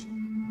knowledge.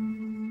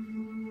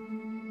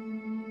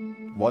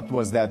 What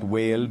was that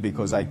whale?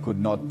 Because I could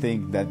not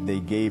think that they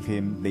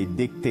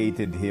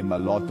dictated him a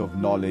lot of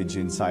knowledge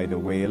inside a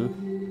whale.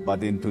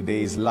 But in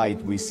today's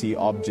light, we see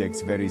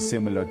objects very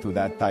similar to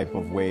that type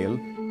of whale.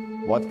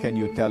 What can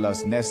you tell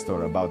us,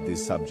 Nestor, about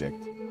this subject?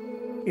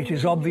 It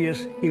is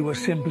obvious he was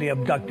simply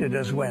abducted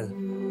as well.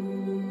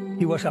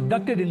 He was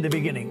abducted in the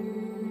beginning,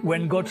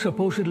 when God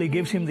supposedly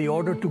gives him the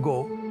order to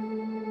go.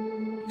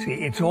 See,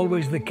 it's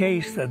always the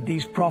case that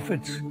these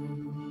prophets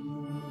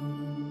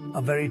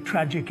are very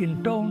tragic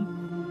in tone,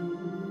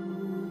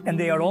 and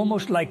they are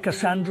almost like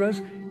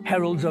Cassandras,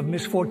 heralds of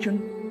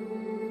misfortune.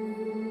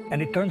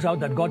 And it turns out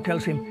that God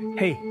tells him,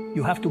 hey,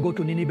 you have to go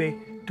to Nineveh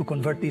to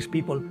convert these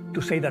people,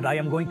 to say that I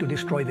am going to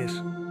destroy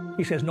this.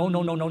 He says, no,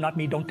 not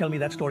me, don't tell me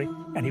that story.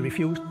 And he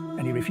refused,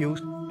 and he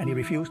refused, and he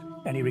refused,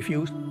 and he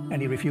refused,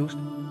 and he refused.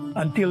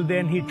 Until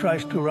then he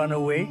tries to run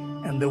away,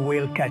 and the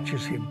whale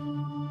catches him.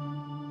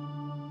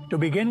 To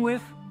begin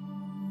with,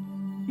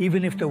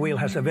 even if the whale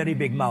has a very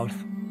big mouth,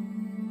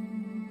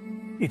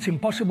 it's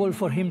impossible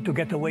for him to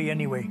get away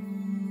anyway.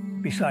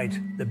 Besides,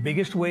 the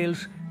biggest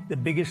whales, the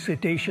biggest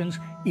cetaceans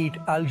eat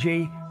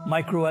algae,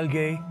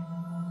 microalgae.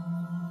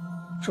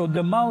 So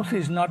the mouth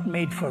is not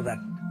made for that.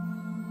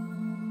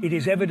 It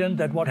is evident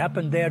that what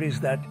happened there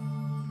is that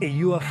a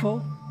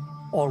UFO,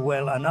 or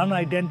well, an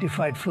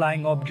unidentified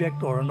flying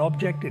object or an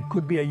object, it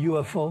could be a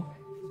UFO,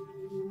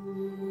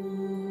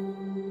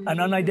 an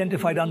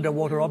unidentified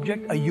underwater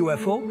object, a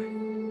UFO,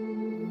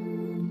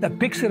 that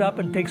picks it up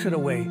and takes it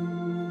away.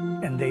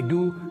 And they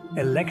do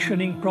a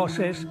lectioning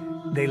process.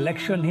 They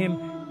lecture him,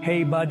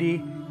 hey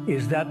buddy,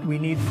 is that we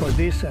need for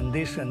this and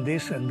this and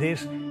this and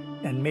this,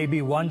 and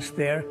maybe once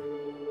there.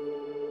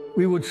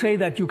 We would say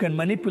that you can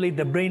manipulate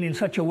the brain in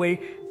such a way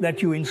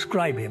that you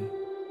inscribe him,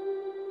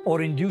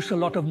 or induce a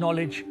lot of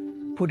knowledge,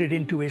 put it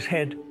into his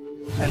head.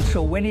 And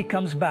so when he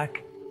comes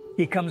back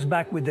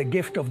with the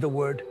gift of the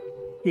word.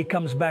 He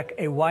comes back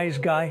a wise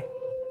guy,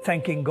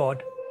 thanking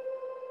God,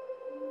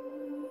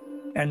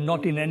 and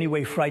not in any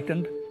way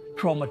frightened,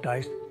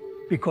 traumatized,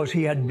 because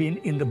he had been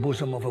in the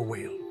bosom of a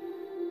whale.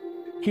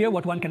 Here,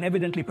 what one can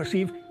evidently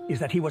perceive is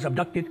that he was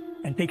abducted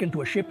and taken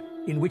to a ship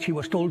in which he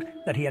was told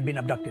that he had been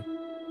abducted.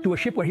 To a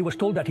ship where he was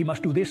told that he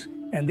must do this,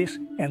 and this,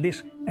 and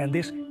this, and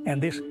this,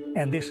 and this,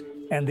 and this,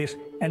 and this.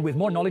 And with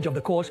more knowledge of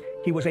the cause,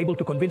 he was able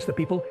to convince the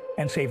people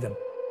and save them.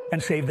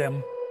 And save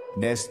them.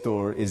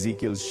 Nestor,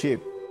 Exequiel's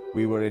ship,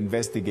 we were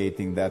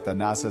investigating that. A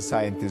NASA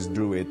scientist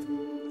drew it.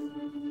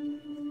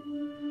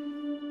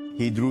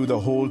 He drew the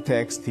whole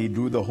text, he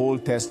drew the whole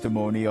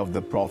testimony of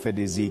the prophet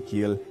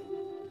Exequiel.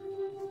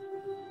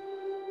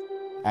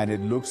 And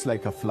it looks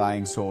like a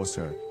flying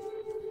saucer.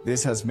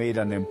 This has made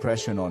an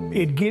impression on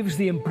me. It gives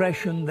the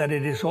impression that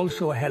it is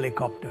also a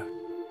helicopter.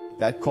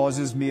 That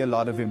causes me a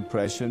lot of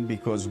impression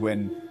because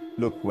when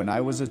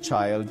I was a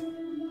child,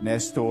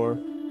 Nestor,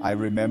 I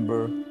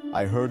remember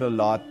I heard a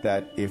lot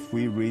that if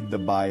we read the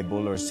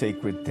Bible or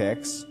sacred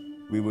texts,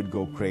 we would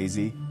go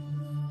crazy.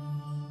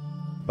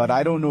 But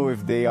I don't know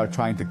if they are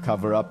trying to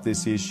cover up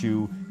this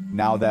issue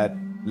now that,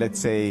 let's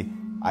say,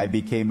 I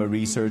became a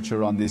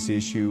researcher on this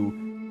issue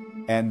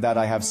and that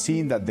I have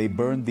seen that they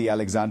burned the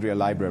Alexandria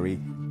Library,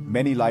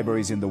 many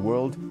libraries in the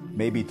world,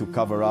 maybe to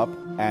cover up,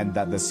 and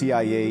that the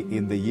CIA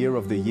in the year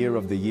of the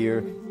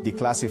year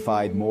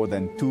declassified more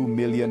than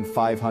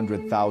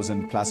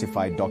 2,500,000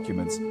 classified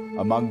documents,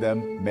 among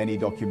them many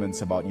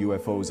documents about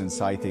UFOs and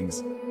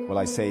sightings. Well,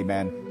 I say,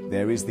 man,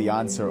 there is the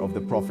answer of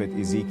the prophet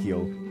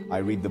Exequiel. I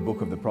read the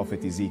book of the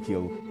prophet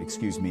Exequiel,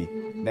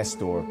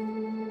 Nestor,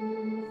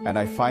 and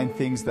I find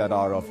things that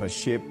are of a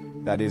ship,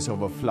 that is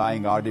of a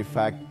flying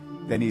artifact.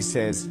 Then he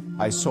says,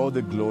 I saw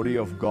the glory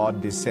of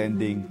God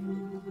descending.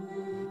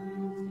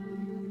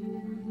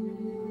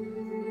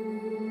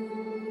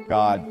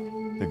 God,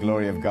 the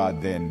glory of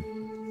God then.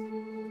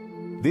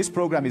 This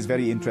program is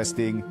very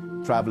interesting,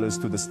 Travelers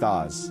to the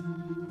Stars.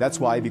 That's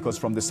why, because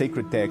from the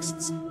sacred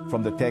texts,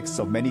 from the texts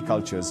of many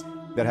cultures,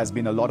 there has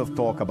been a lot of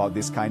talk about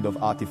this kind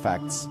of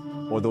artifacts,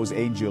 or those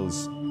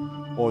angels,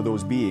 or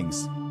those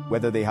beings,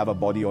 whether they have a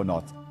body or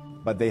not,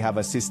 but they have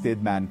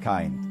assisted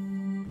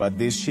mankind. But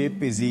this ship,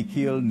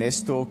 Exequiel,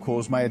 Nestor,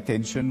 calls my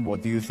attention.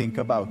 What do you think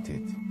about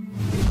it?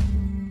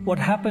 What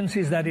happens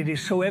is that it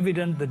is so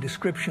evident, the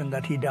description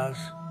that he does,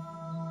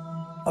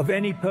 of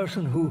any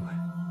person who,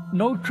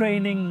 no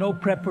training, no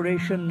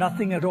preparation,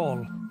 nothing at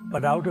all,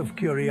 but out of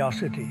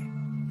curiosity.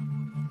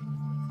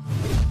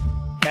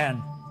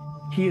 And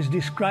he is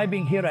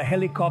describing here a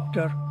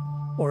helicopter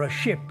or a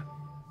ship,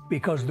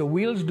 because the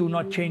wheels do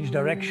not change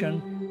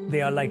direction,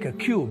 they are like a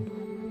cube.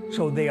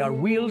 So they are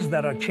wheels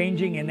that are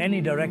changing in any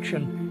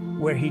direction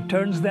where he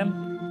turns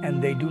them, and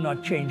they do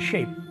not change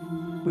shape.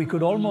 We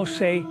could almost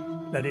say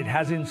that it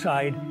has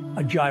inside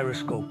a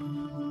gyroscope,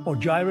 or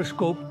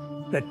gyroscope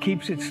that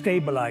keeps it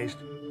stabilized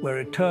where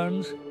it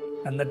turns,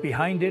 and that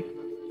behind it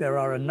there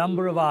are a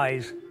number of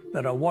eyes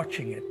that are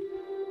watching it,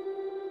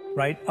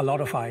 right? A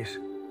lot of eyes.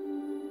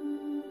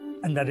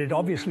 And that it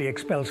obviously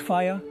expels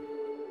fire.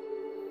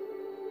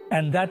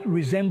 And that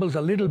resembles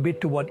a little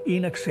bit to what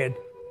Enoch said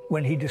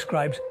when he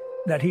describes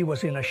that he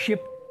was in a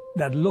ship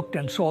that looked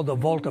and saw the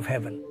vault of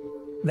heaven,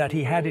 that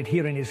he had it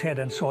here in his head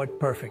and saw it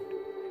perfect.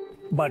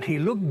 But he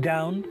looked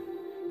down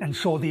and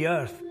saw the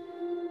earth,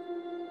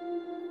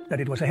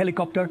 that it was a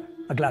helicopter,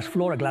 a glass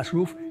floor, a glass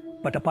roof.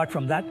 But apart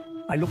from that,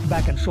 I looked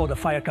back and saw the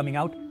fire coming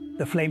out,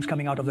 the flames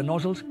coming out of the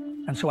nozzles.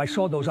 And so I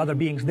saw those other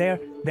beings there,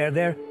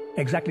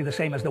 exactly the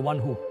same as the one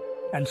who.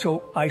 And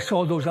so I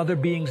saw those other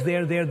beings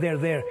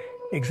there,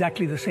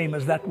 exactly the same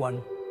as that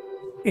one.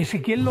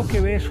 Exequiel lo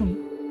que ve es un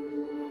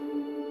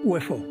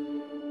UFO.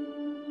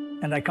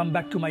 And I come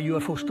back to my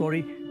UFO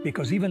story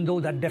because even though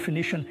that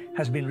definition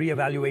has been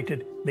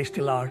reevaluated, they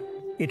still are.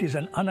 It is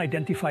an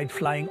unidentified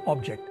flying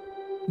object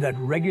that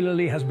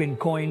regularly has been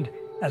coined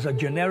as a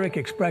generic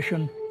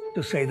expression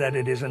to say that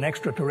it is an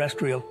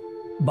extraterrestrial.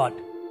 But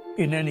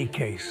in any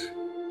case,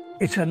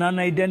 it's an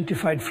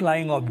unidentified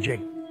flying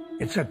object.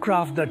 It's a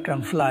craft that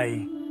can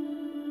fly.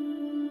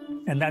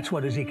 And that's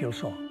what Exequiel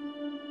saw.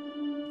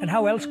 And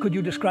how else could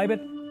you describe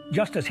it?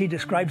 Just as he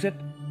describes it?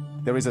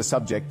 There is a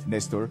subject,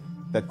 Nestor,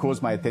 that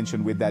caused my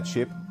attention with that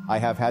ship. I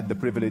have had the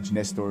privilege,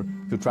 Nestor,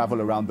 to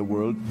travel around the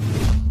world,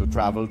 to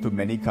travel to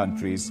many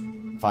countries,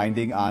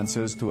 finding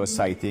answers to a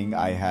sighting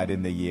I had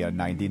in the year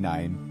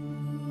 99.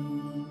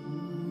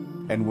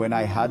 And when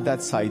I had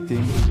that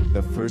sighting,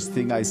 the first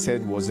thing I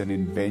said was an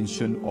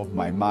invention of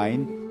my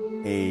mind,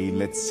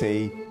 let's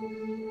say,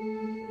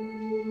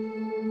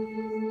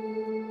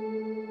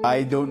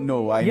 I don't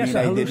know. I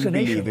didn't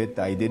believe it.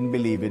 I didn't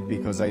believe it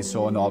because I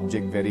saw an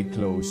object very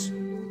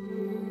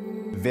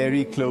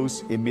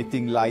close,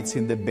 emitting lights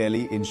in the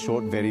belly, in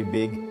short, very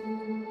big.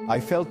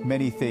 I felt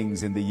many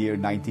things in the year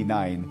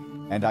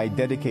 99, and I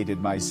dedicated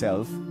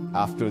myself,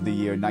 after the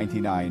year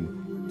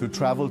 99, to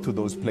travel to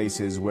those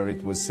places where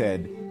it was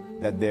said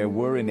that there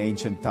were in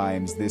ancient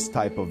times this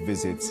type of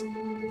visits,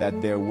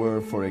 that there were,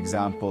 for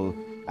example,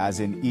 as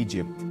in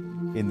Egypt,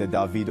 in the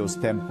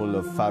Davidos temple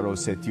of Pharaoh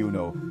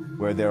Setuno,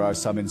 where there are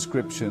some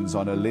inscriptions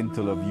on a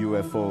lintel of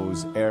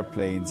UFOs,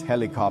 airplanes,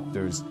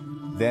 helicopters.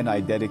 Then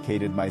I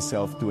dedicated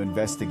myself to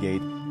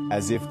investigate,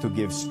 as if to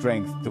give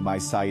strength to my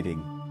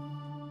sighting.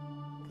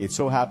 It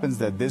so happens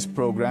that this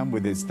program,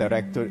 with its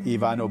director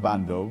Ivan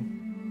Obando,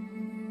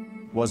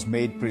 was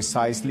made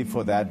precisely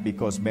for that,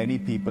 because many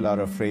people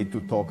are afraid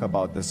to talk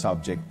about the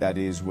subject, that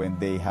is, when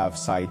they have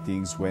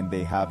sightings, when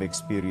they have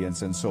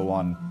experience and so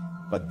on.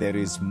 But there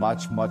is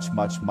much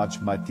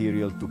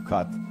material to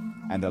cut,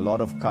 and a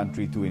lot of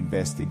country to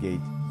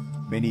investigate,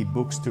 many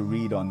books to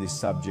read on this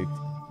subject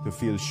to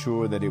feel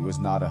sure that it was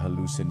not a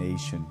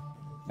hallucination.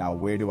 Now,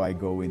 where do I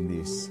go in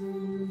this?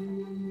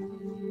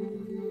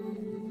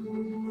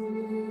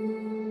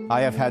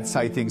 I have had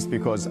sightings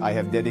because I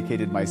have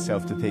dedicated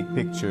myself to take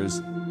pictures,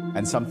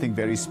 and something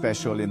very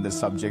special in the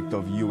subject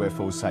of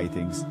UFO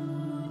sightings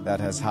that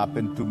has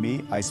happened to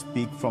me. I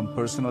speak from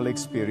personal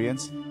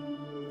experience.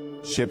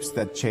 Ships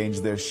that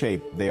change their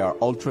shape. They are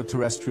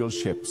ultra-terrestrial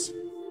ships.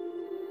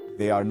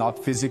 They are not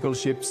physical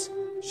ships,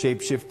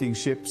 shape-shifting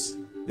ships.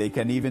 They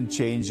can even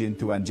change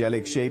into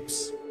angelic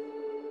shapes.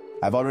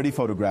 I've already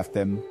photographed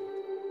them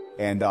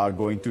and are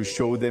going to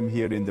show them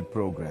here in the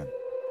program.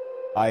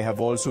 I have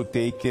also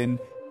taken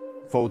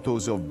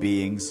photos of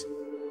beings,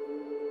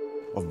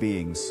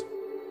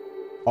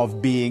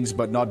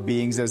 but not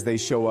beings as they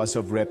show us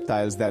of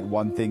reptiles, that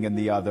one thing and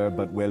the other,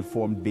 but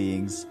well-formed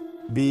beings,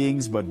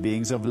 but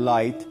beings of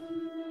light,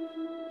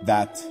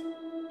 that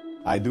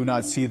I do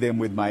not see them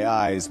with my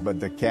eyes, but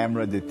the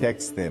camera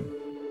detects them.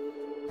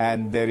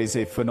 And there is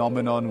a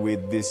phenomenon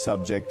with this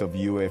subject of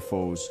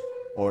UFOs,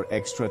 or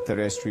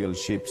extraterrestrial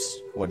ships,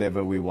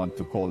 whatever we want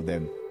to call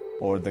them,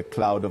 or the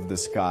cloud of the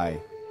sky,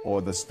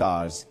 or the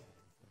stars.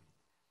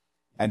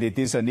 And it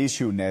is an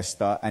issue,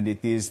 Nesta, and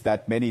it is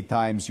that many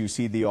times you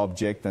see the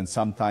object and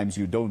sometimes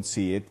you don't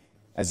see it,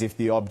 as if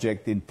the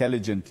object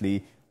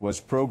intelligently was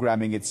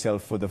programming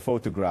itself for the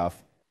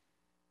photograph.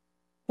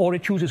 Or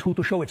it chooses who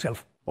to show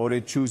itself. Or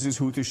it chooses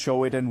who to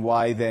show it and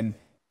why. Then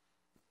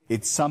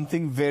it's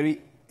something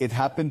it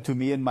happened to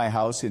me in my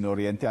house in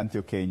Oriente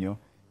Antioqueño.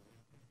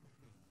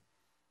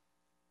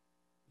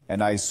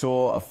 And I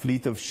saw a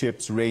fleet of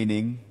ships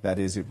raining, that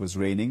is, it was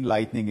raining,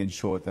 lightning in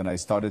short, and I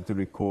started to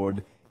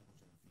record.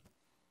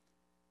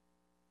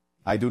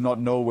 I do not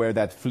know where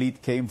that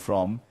fleet came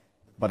from,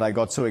 but I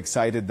got so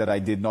excited that I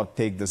did not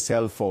take the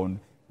cell phone.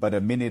 But a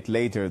minute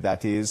later,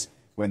 that is,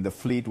 when the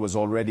fleet was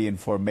already in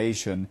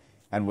formation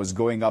and was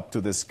going up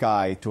to the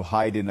sky to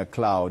hide in a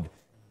cloud,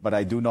 but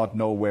I do not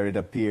know where it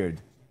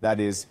appeared. That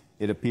is,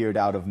 it appeared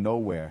out of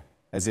nowhere,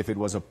 as if it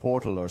was a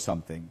portal or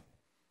something.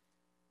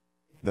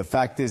 The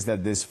fact is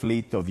that this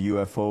fleet of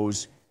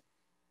UFOs,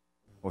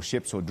 or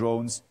ships or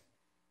drones,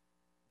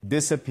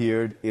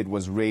 disappeared. It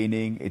was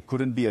raining. It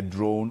couldn't be a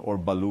drone or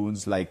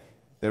balloons like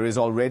there is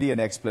already an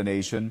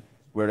explanation,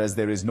 whereas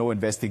there is no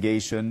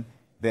investigation,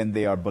 then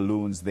they are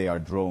balloons, they are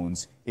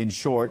drones. In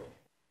short,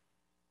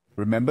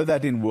 remember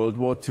that in World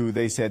War II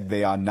they said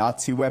they are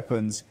Nazi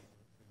weapons.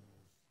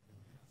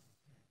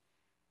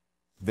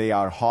 They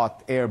are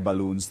hot air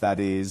balloons, that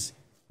is.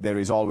 There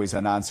is always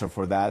an answer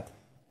for that.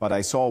 But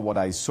I saw what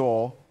I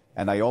saw,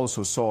 and I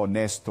also saw,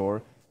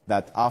 Nestor,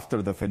 that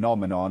after the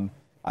phenomenon,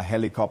 a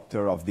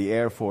helicopter of the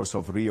Air Force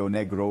of Rio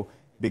Negro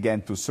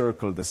began to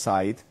circle the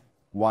site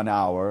 1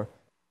 hour.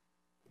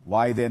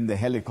 Why then the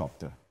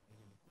helicopter?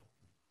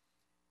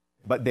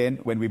 But then,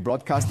 when we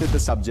broadcasted the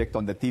subject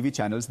on the TV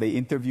channels, they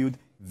interviewed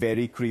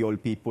very Creole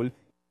people.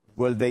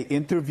 Well, they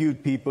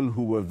interviewed people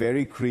who were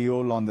very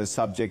Creole on the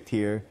subject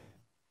here.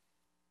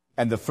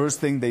 And the first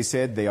thing they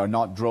said, they are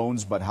not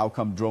drones, but how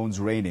come drones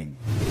raining?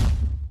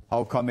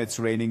 How come it's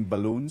raining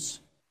balloons?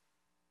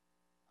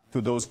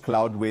 To those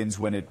cloud winds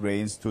when it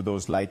rains, to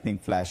those lightning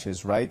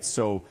flashes, right?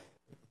 So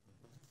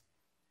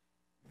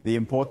the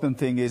important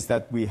thing is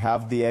that we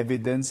have the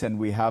evidence and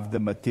we have the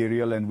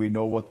material and we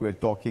know what we're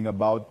talking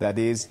about. That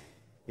is,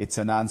 it's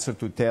an answer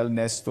to tell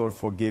Nestor,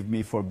 forgive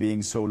me for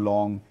being so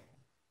long.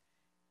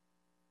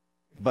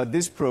 But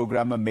this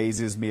program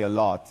amazes me a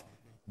lot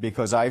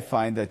because I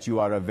find that you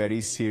are a very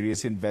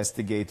serious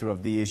investigator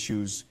of the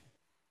issues.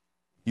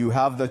 You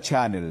have the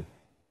channel,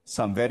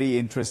 some very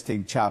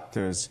interesting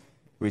chapters,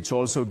 which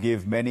also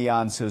give many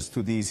answers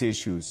to these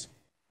issues.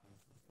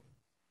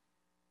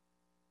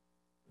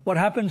 What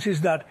happens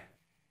is that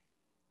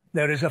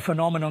there is a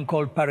phenomenon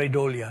called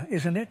pareidolia,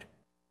 isn't it?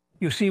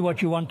 You see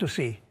what you want to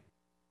see.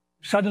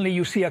 Suddenly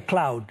you see a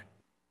cloud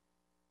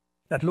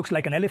that looks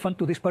like an elephant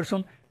to this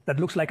person, that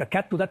looks like a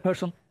cat to that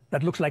person,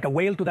 that looks like a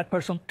whale to that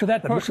person,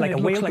 that looks like a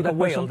whale to that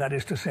person. That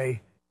is to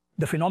say,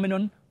 the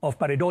phenomenon of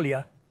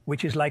pareidolia,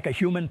 which is like a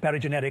human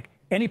paragenetic.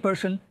 Any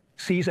person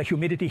sees a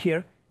humidity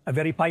here, a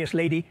very pious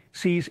lady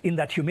sees in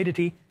that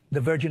humidity the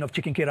Virgin of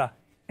Chiquinquirá,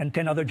 and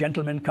 10 other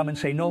gentlemen come and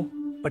say, no,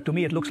 but to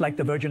me it looks like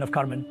the Virgin of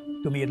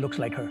Carmen, to me it looks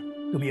like her,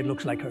 to me it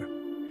looks like her.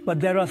 But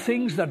there are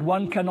things that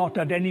one cannot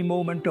at any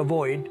moment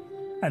avoid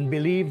and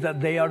believe that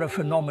they are a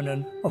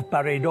phenomenon of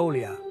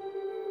pareidolia.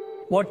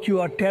 What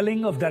you are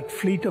telling of that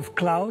fleet of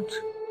clouds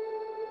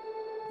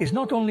is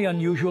not only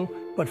unusual,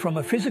 but from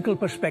a physical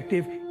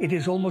perspective, it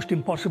is almost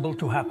impossible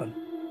to happen.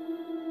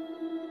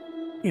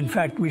 In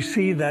fact, we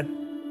see that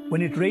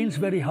when it rains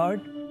very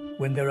hard,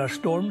 when there are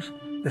storms,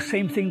 the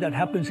same thing that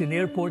happens in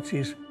airports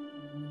is,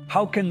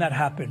 how can that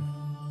happen?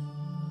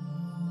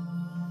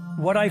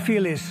 What I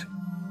feel is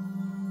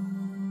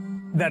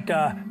that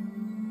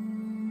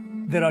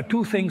there are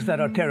two things that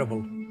are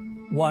terrible.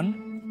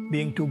 One,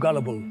 being too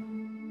gullible.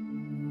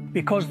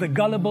 Because the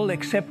gullible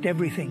accept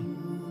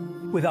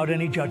everything without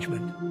any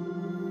judgment.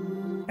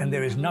 And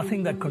there is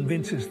nothing that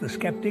convinces the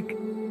skeptic.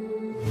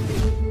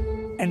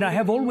 And I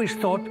have always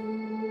thought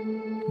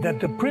that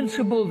the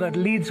principle that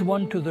leads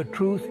one to the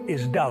truth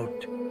is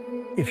doubt.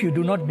 If you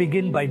do not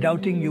begin by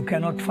doubting, you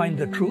cannot find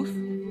the truth.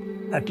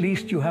 At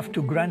least you have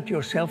to grant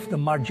yourself the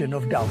margin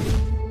of doubt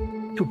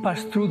to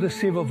pass through the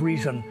sieve of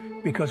reason,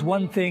 because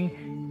one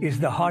thing is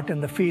the heart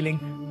and the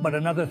feeling, but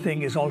another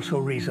thing is also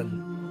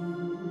reason.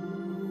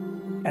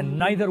 And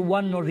neither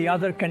one nor the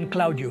other can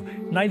cloud you.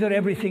 Neither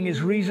everything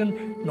is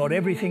reason, nor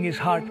everything is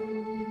heart,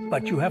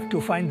 but you have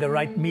to find the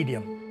right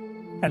medium.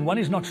 And one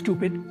is not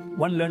stupid.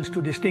 One learns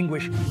to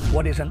distinguish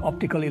what is an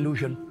optical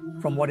illusion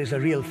from what is a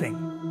real thing.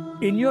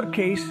 In your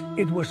case,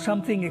 it was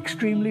something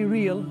extremely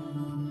real.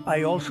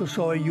 I also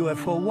saw a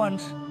UFO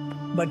once,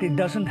 but it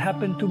doesn't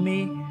happen to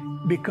me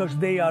because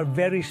they are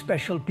very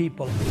special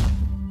people.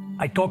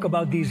 I talk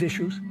about these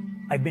issues.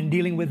 I've been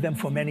dealing with them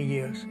for many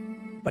years.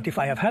 But if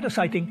I have had a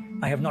sighting,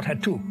 I have not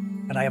had two,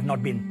 and I have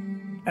not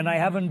been. And I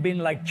haven't been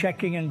like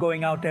checking and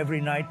going out every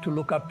night to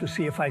look up to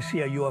see if I see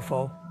a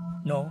UFO.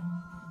 No,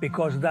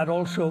 because that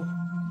also,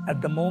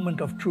 at the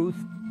moment of truth,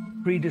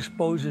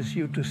 predisposes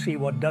you to see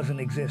what doesn't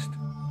exist,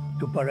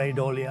 to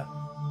pareidolia.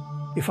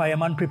 If I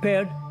am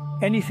unprepared,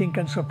 anything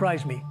can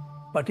surprise me.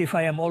 But if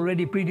I am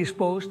already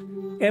predisposed,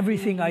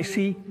 everything I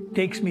see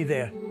takes me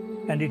there.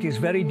 And it is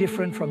very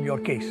different from your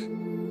case.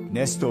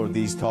 Nestor,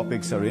 these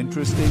topics are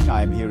interesting.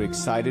 I am here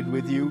excited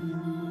with you.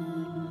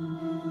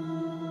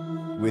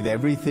 With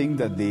everything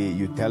that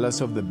you tell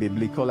us of the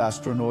biblical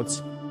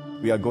astronauts.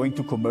 We are going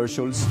to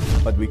commercials,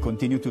 but we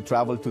continue to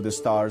travel to the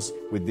stars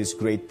with this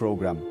great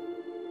program.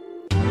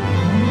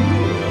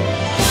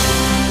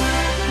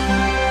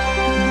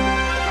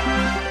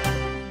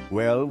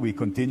 Well, we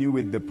continue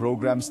with the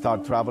program Star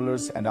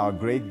Travelers and our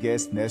great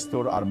guest,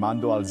 Nestor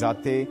Armando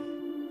Alzate.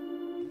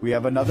 We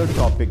have another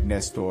topic,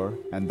 Nestor,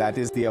 and that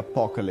is the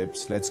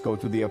apocalypse. Let's go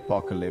to the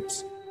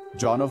apocalypse.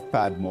 John of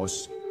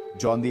Padmos,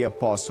 John the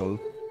Apostle,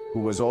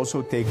 who was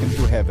also taken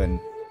to heaven.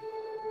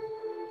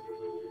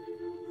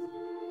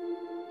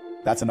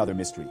 That's another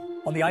mystery.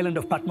 On the island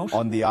of Patmos?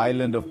 On the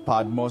island of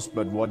Patmos,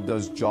 but what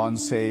does John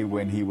say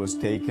when he was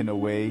taken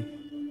away?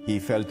 He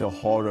felt a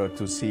horror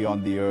to see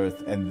on the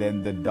earth and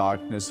then the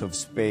darkness of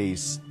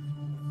space.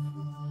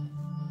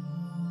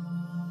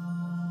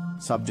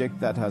 Subject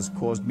that has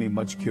caused me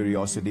much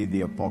curiosity,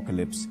 the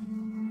apocalypse.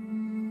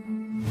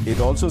 It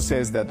also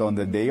says that on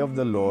the day of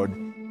the Lord,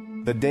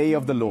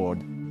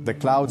 the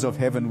clouds of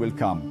heaven will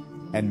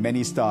come, and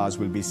many stars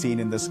will be seen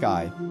in the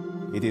sky.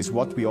 It is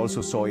what we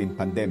also saw in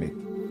pandemic.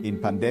 In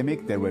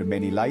pandemic, there were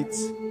many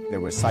lights, there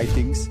were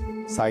sightings.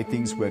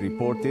 Sightings were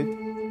reported.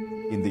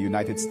 In the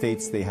United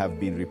States, they have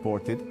been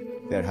reported.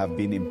 There have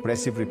been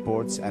impressive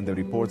reports, and the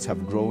reports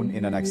have grown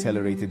in an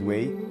accelerated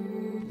way.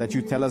 That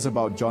you tell us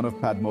about John of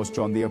Padmos,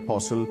 John the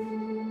Apostle.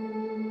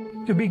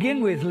 To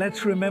begin with,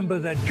 let's remember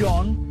that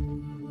John,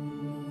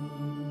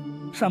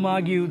 some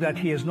argue that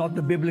he is not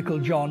the biblical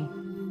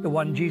John, the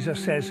one Jesus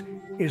says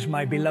is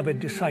my beloved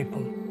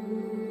disciple.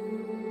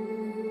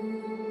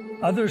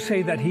 Others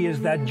say that he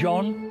is that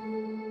John,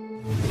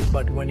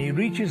 but when he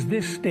reaches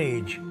this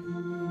stage,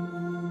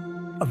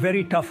 a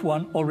very tough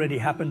one already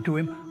happened to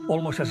him,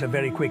 almost as a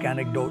very quick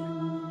anecdote.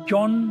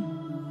 John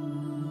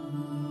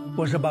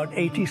was about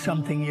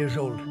 80-something years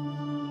old,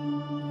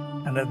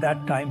 and at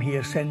that time he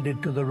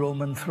ascended to the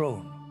Roman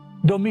throne.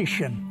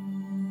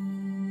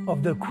 Domitian,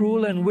 of the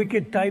cruel and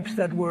wicked types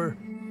that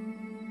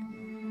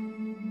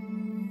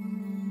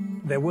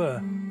there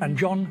were, and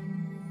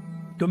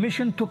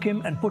Domitian took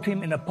him and put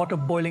him in a pot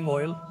of boiling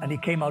oil, and he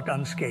came out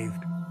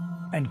unscathed,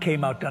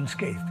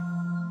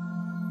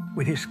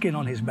 with his skin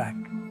on his back.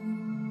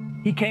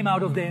 He came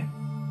out of there,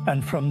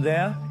 and from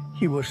there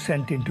he was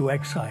sent into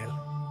exile.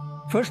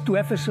 First to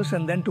Ephesus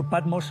and then to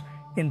Patmos.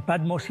 In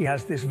Patmos he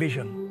has this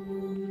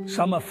vision.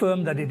 Some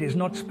affirm that it is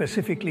not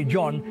specifically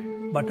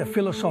John, but a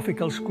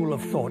philosophical school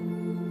of thought,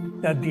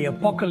 that the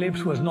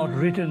apocalypse was not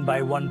written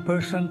by one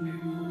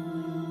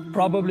person.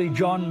 Probably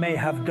John may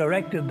have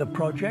directed the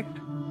project.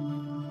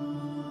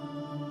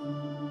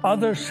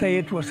 Others say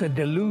it was a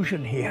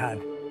delusion he had,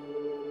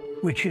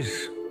 which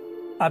is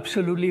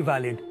absolutely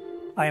valid.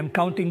 I am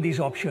counting these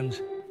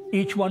options.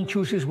 Each one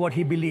chooses what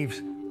he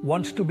believes,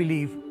 wants to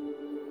believe.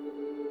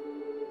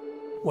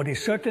 What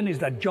is certain is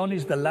that John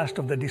is the last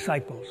of the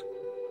disciples.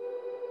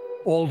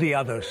 All the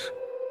others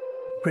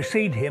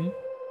precede him,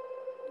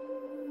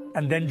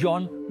 and then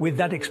John, with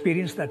that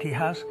experience that he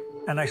has,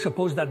 and I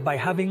suppose that by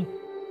having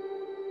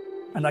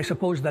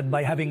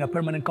a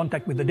permanent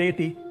contact with the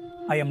deity,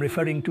 I am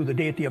referring to the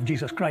deity of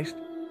Jesus Christ.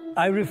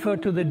 I refer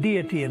to the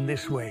deity in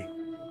this way,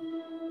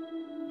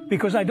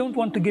 because I don't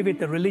want to give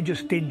it a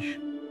religious tinge,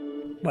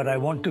 but I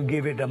want to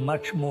give it a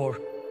much more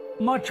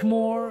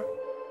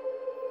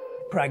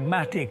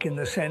pragmatic, in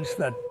the sense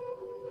that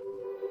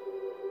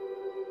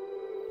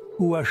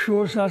who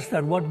assures us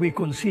that what we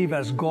conceive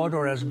as God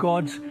or as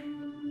gods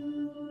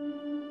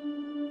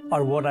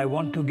are what I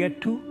want to get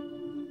to,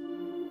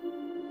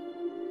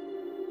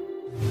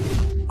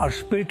 are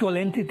spiritual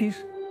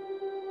entities,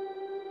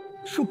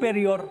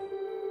 superior.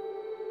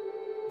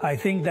 I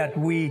think that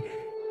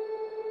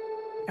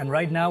and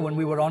right now when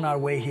we were on our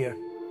way here,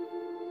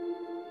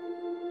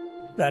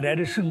 that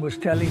Edison was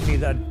telling me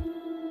that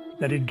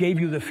it gave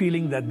you the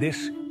feeling that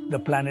the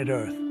planet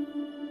Earth,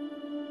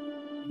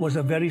 was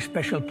a very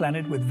special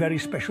planet with very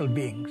special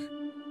beings.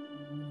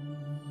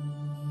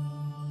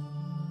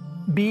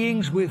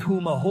 Beings with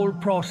whom a whole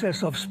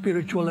process of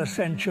spiritual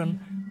ascension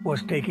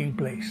was taking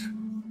place.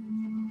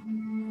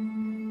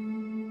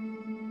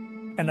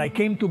 And I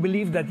came to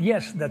believe that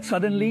yes, that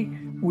suddenly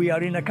we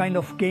are in a kind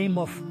of game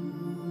of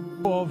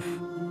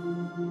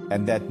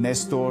and that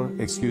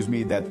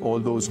that all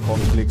those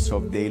conflicts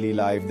of daily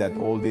life, that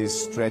all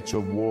this stretch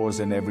of wars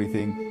and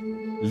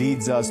everything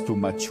leads us to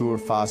mature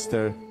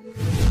faster.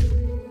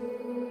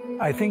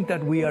 I think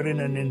that we are in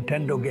a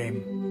Nintendo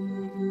game.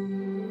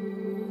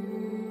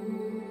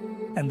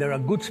 And there are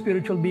good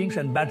spiritual beings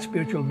and bad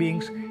spiritual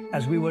beings.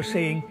 As we were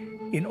saying,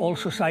 in all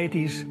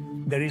societies,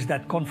 there is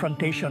that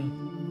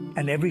confrontation,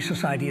 and every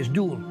society is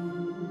dual.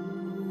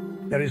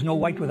 There is no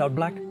white without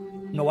black,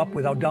 no up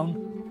without down,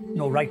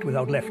 no right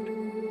without left.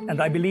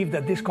 And I believe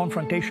that this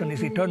confrontation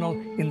is eternal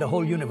in the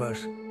whole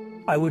universe.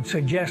 I would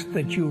suggest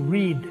that you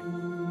read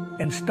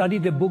and study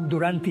the book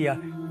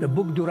Durantia. The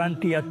book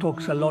Durantia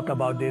talks a lot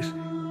about this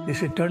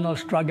eternal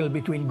struggle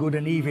between good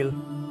and evil.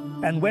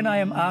 And when I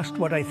am asked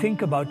what I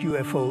think about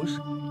UFOs,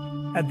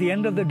 at the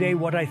end of the day,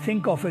 what I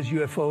think of as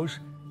UFOs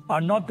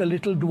are not the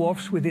little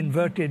dwarfs with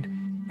inverted,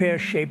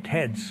 pear-shaped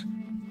heads,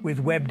 with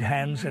webbed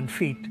hands and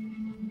feet,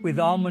 with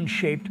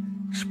almond-shaped,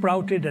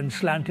 sprouted and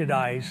slanted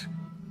eyes,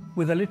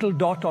 with a little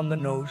dot on the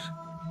nose.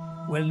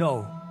 Well,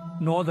 no,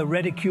 nor the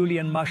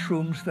reticulian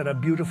mushrooms that are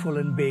beautiful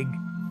and big,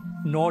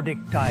 Nordic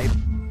type,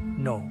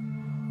 no.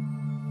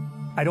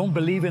 I don't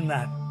believe in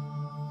that.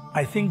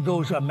 I think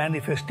those are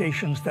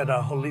manifestations that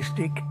are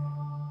holistic.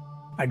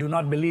 I do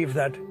not believe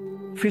that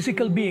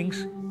physical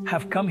beings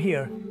have come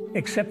here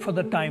except for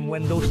the time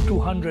when those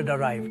 200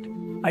 arrived.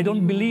 I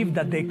don't believe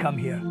that they come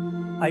here.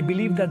 I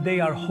believe that they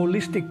are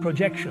holistic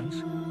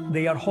projections.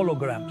 They are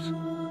holograms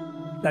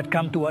that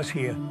come to us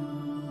here,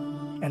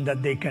 and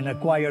that they can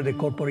acquire the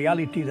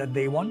corporeality that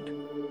they want.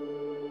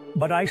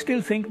 But I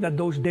still think that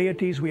those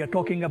deities we are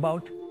talking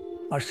about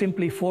are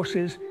simply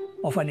forces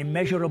of an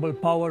immeasurable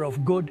power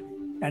of good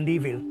and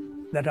evil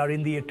that are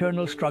in the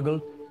eternal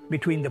struggle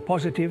between the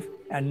positive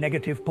and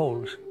negative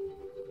poles.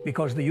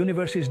 Because the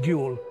universe is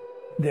dual,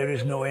 There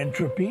is no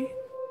entropy.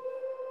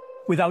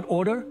 Without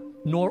order,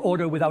 nor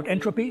order without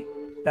entropy.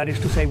 That is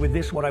to say, with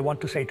this, what I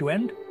want to say to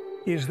end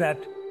is that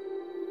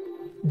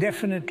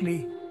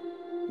definitely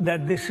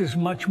that this is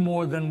much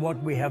more than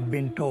what we have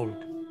been told.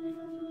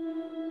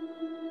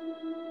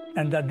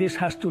 And that this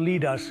has to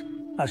lead us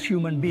as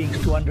human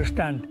beings to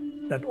understand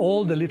that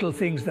all the little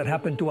things that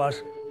happen to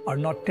us are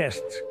not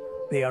tests.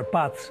 They are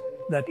paths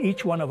that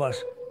each one of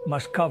us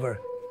must cover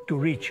to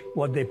reach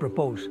what they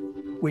propose,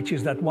 which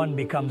is that one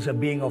becomes a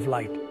being of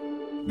light.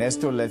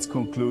 Nestor, let's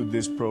conclude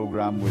this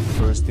program with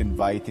first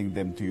inviting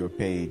them to your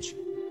page.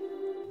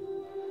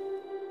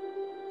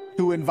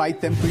 To invite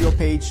them to your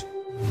page,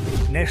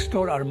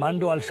 Nestor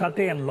Armando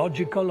Alzate and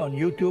Logical on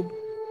YouTube.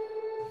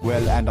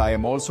 Well, and I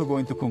am also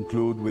going to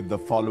conclude with the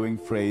following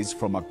phrase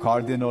from a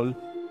cardinal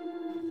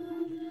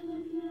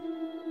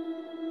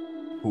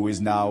who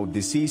is now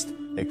deceased,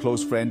 a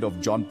close friend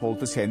of John Paul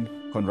II,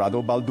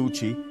 Conrado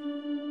Balducci.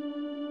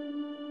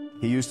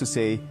 He used to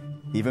say,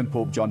 even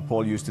Pope John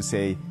Paul used to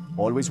say,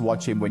 always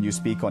watch him when you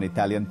speak on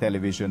Italian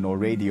television or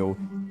radio.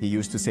 He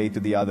used to say to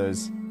the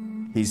others,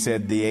 he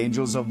said, the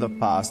angels of the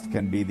past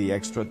can be the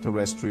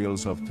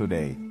extraterrestrials of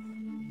today.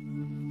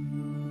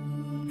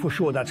 For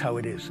sure, that's how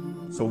it is.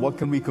 So what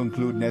can we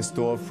conclude,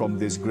 Nestor, from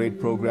this great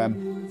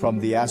program, from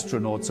the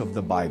astronauts of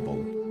the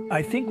Bible?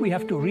 I think we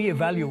have to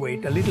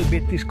reevaluate a little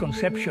bit this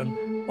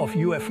conception of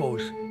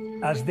UFOs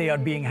as they are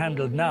being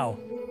handled now,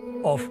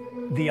 of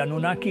the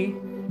Anunnaki,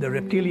 the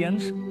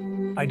reptilians.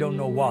 I don't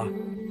know why.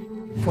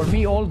 For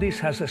me, all this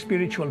has a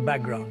spiritual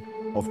background.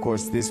 Of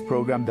course, this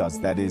program does.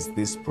 That is,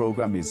 this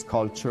program is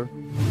culture.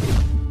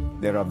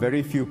 There are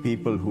very few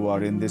people who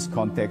are in this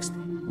context.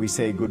 We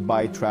say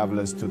goodbye,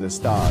 travelers to the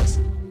stars.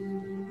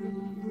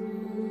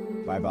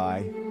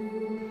 Bye-bye.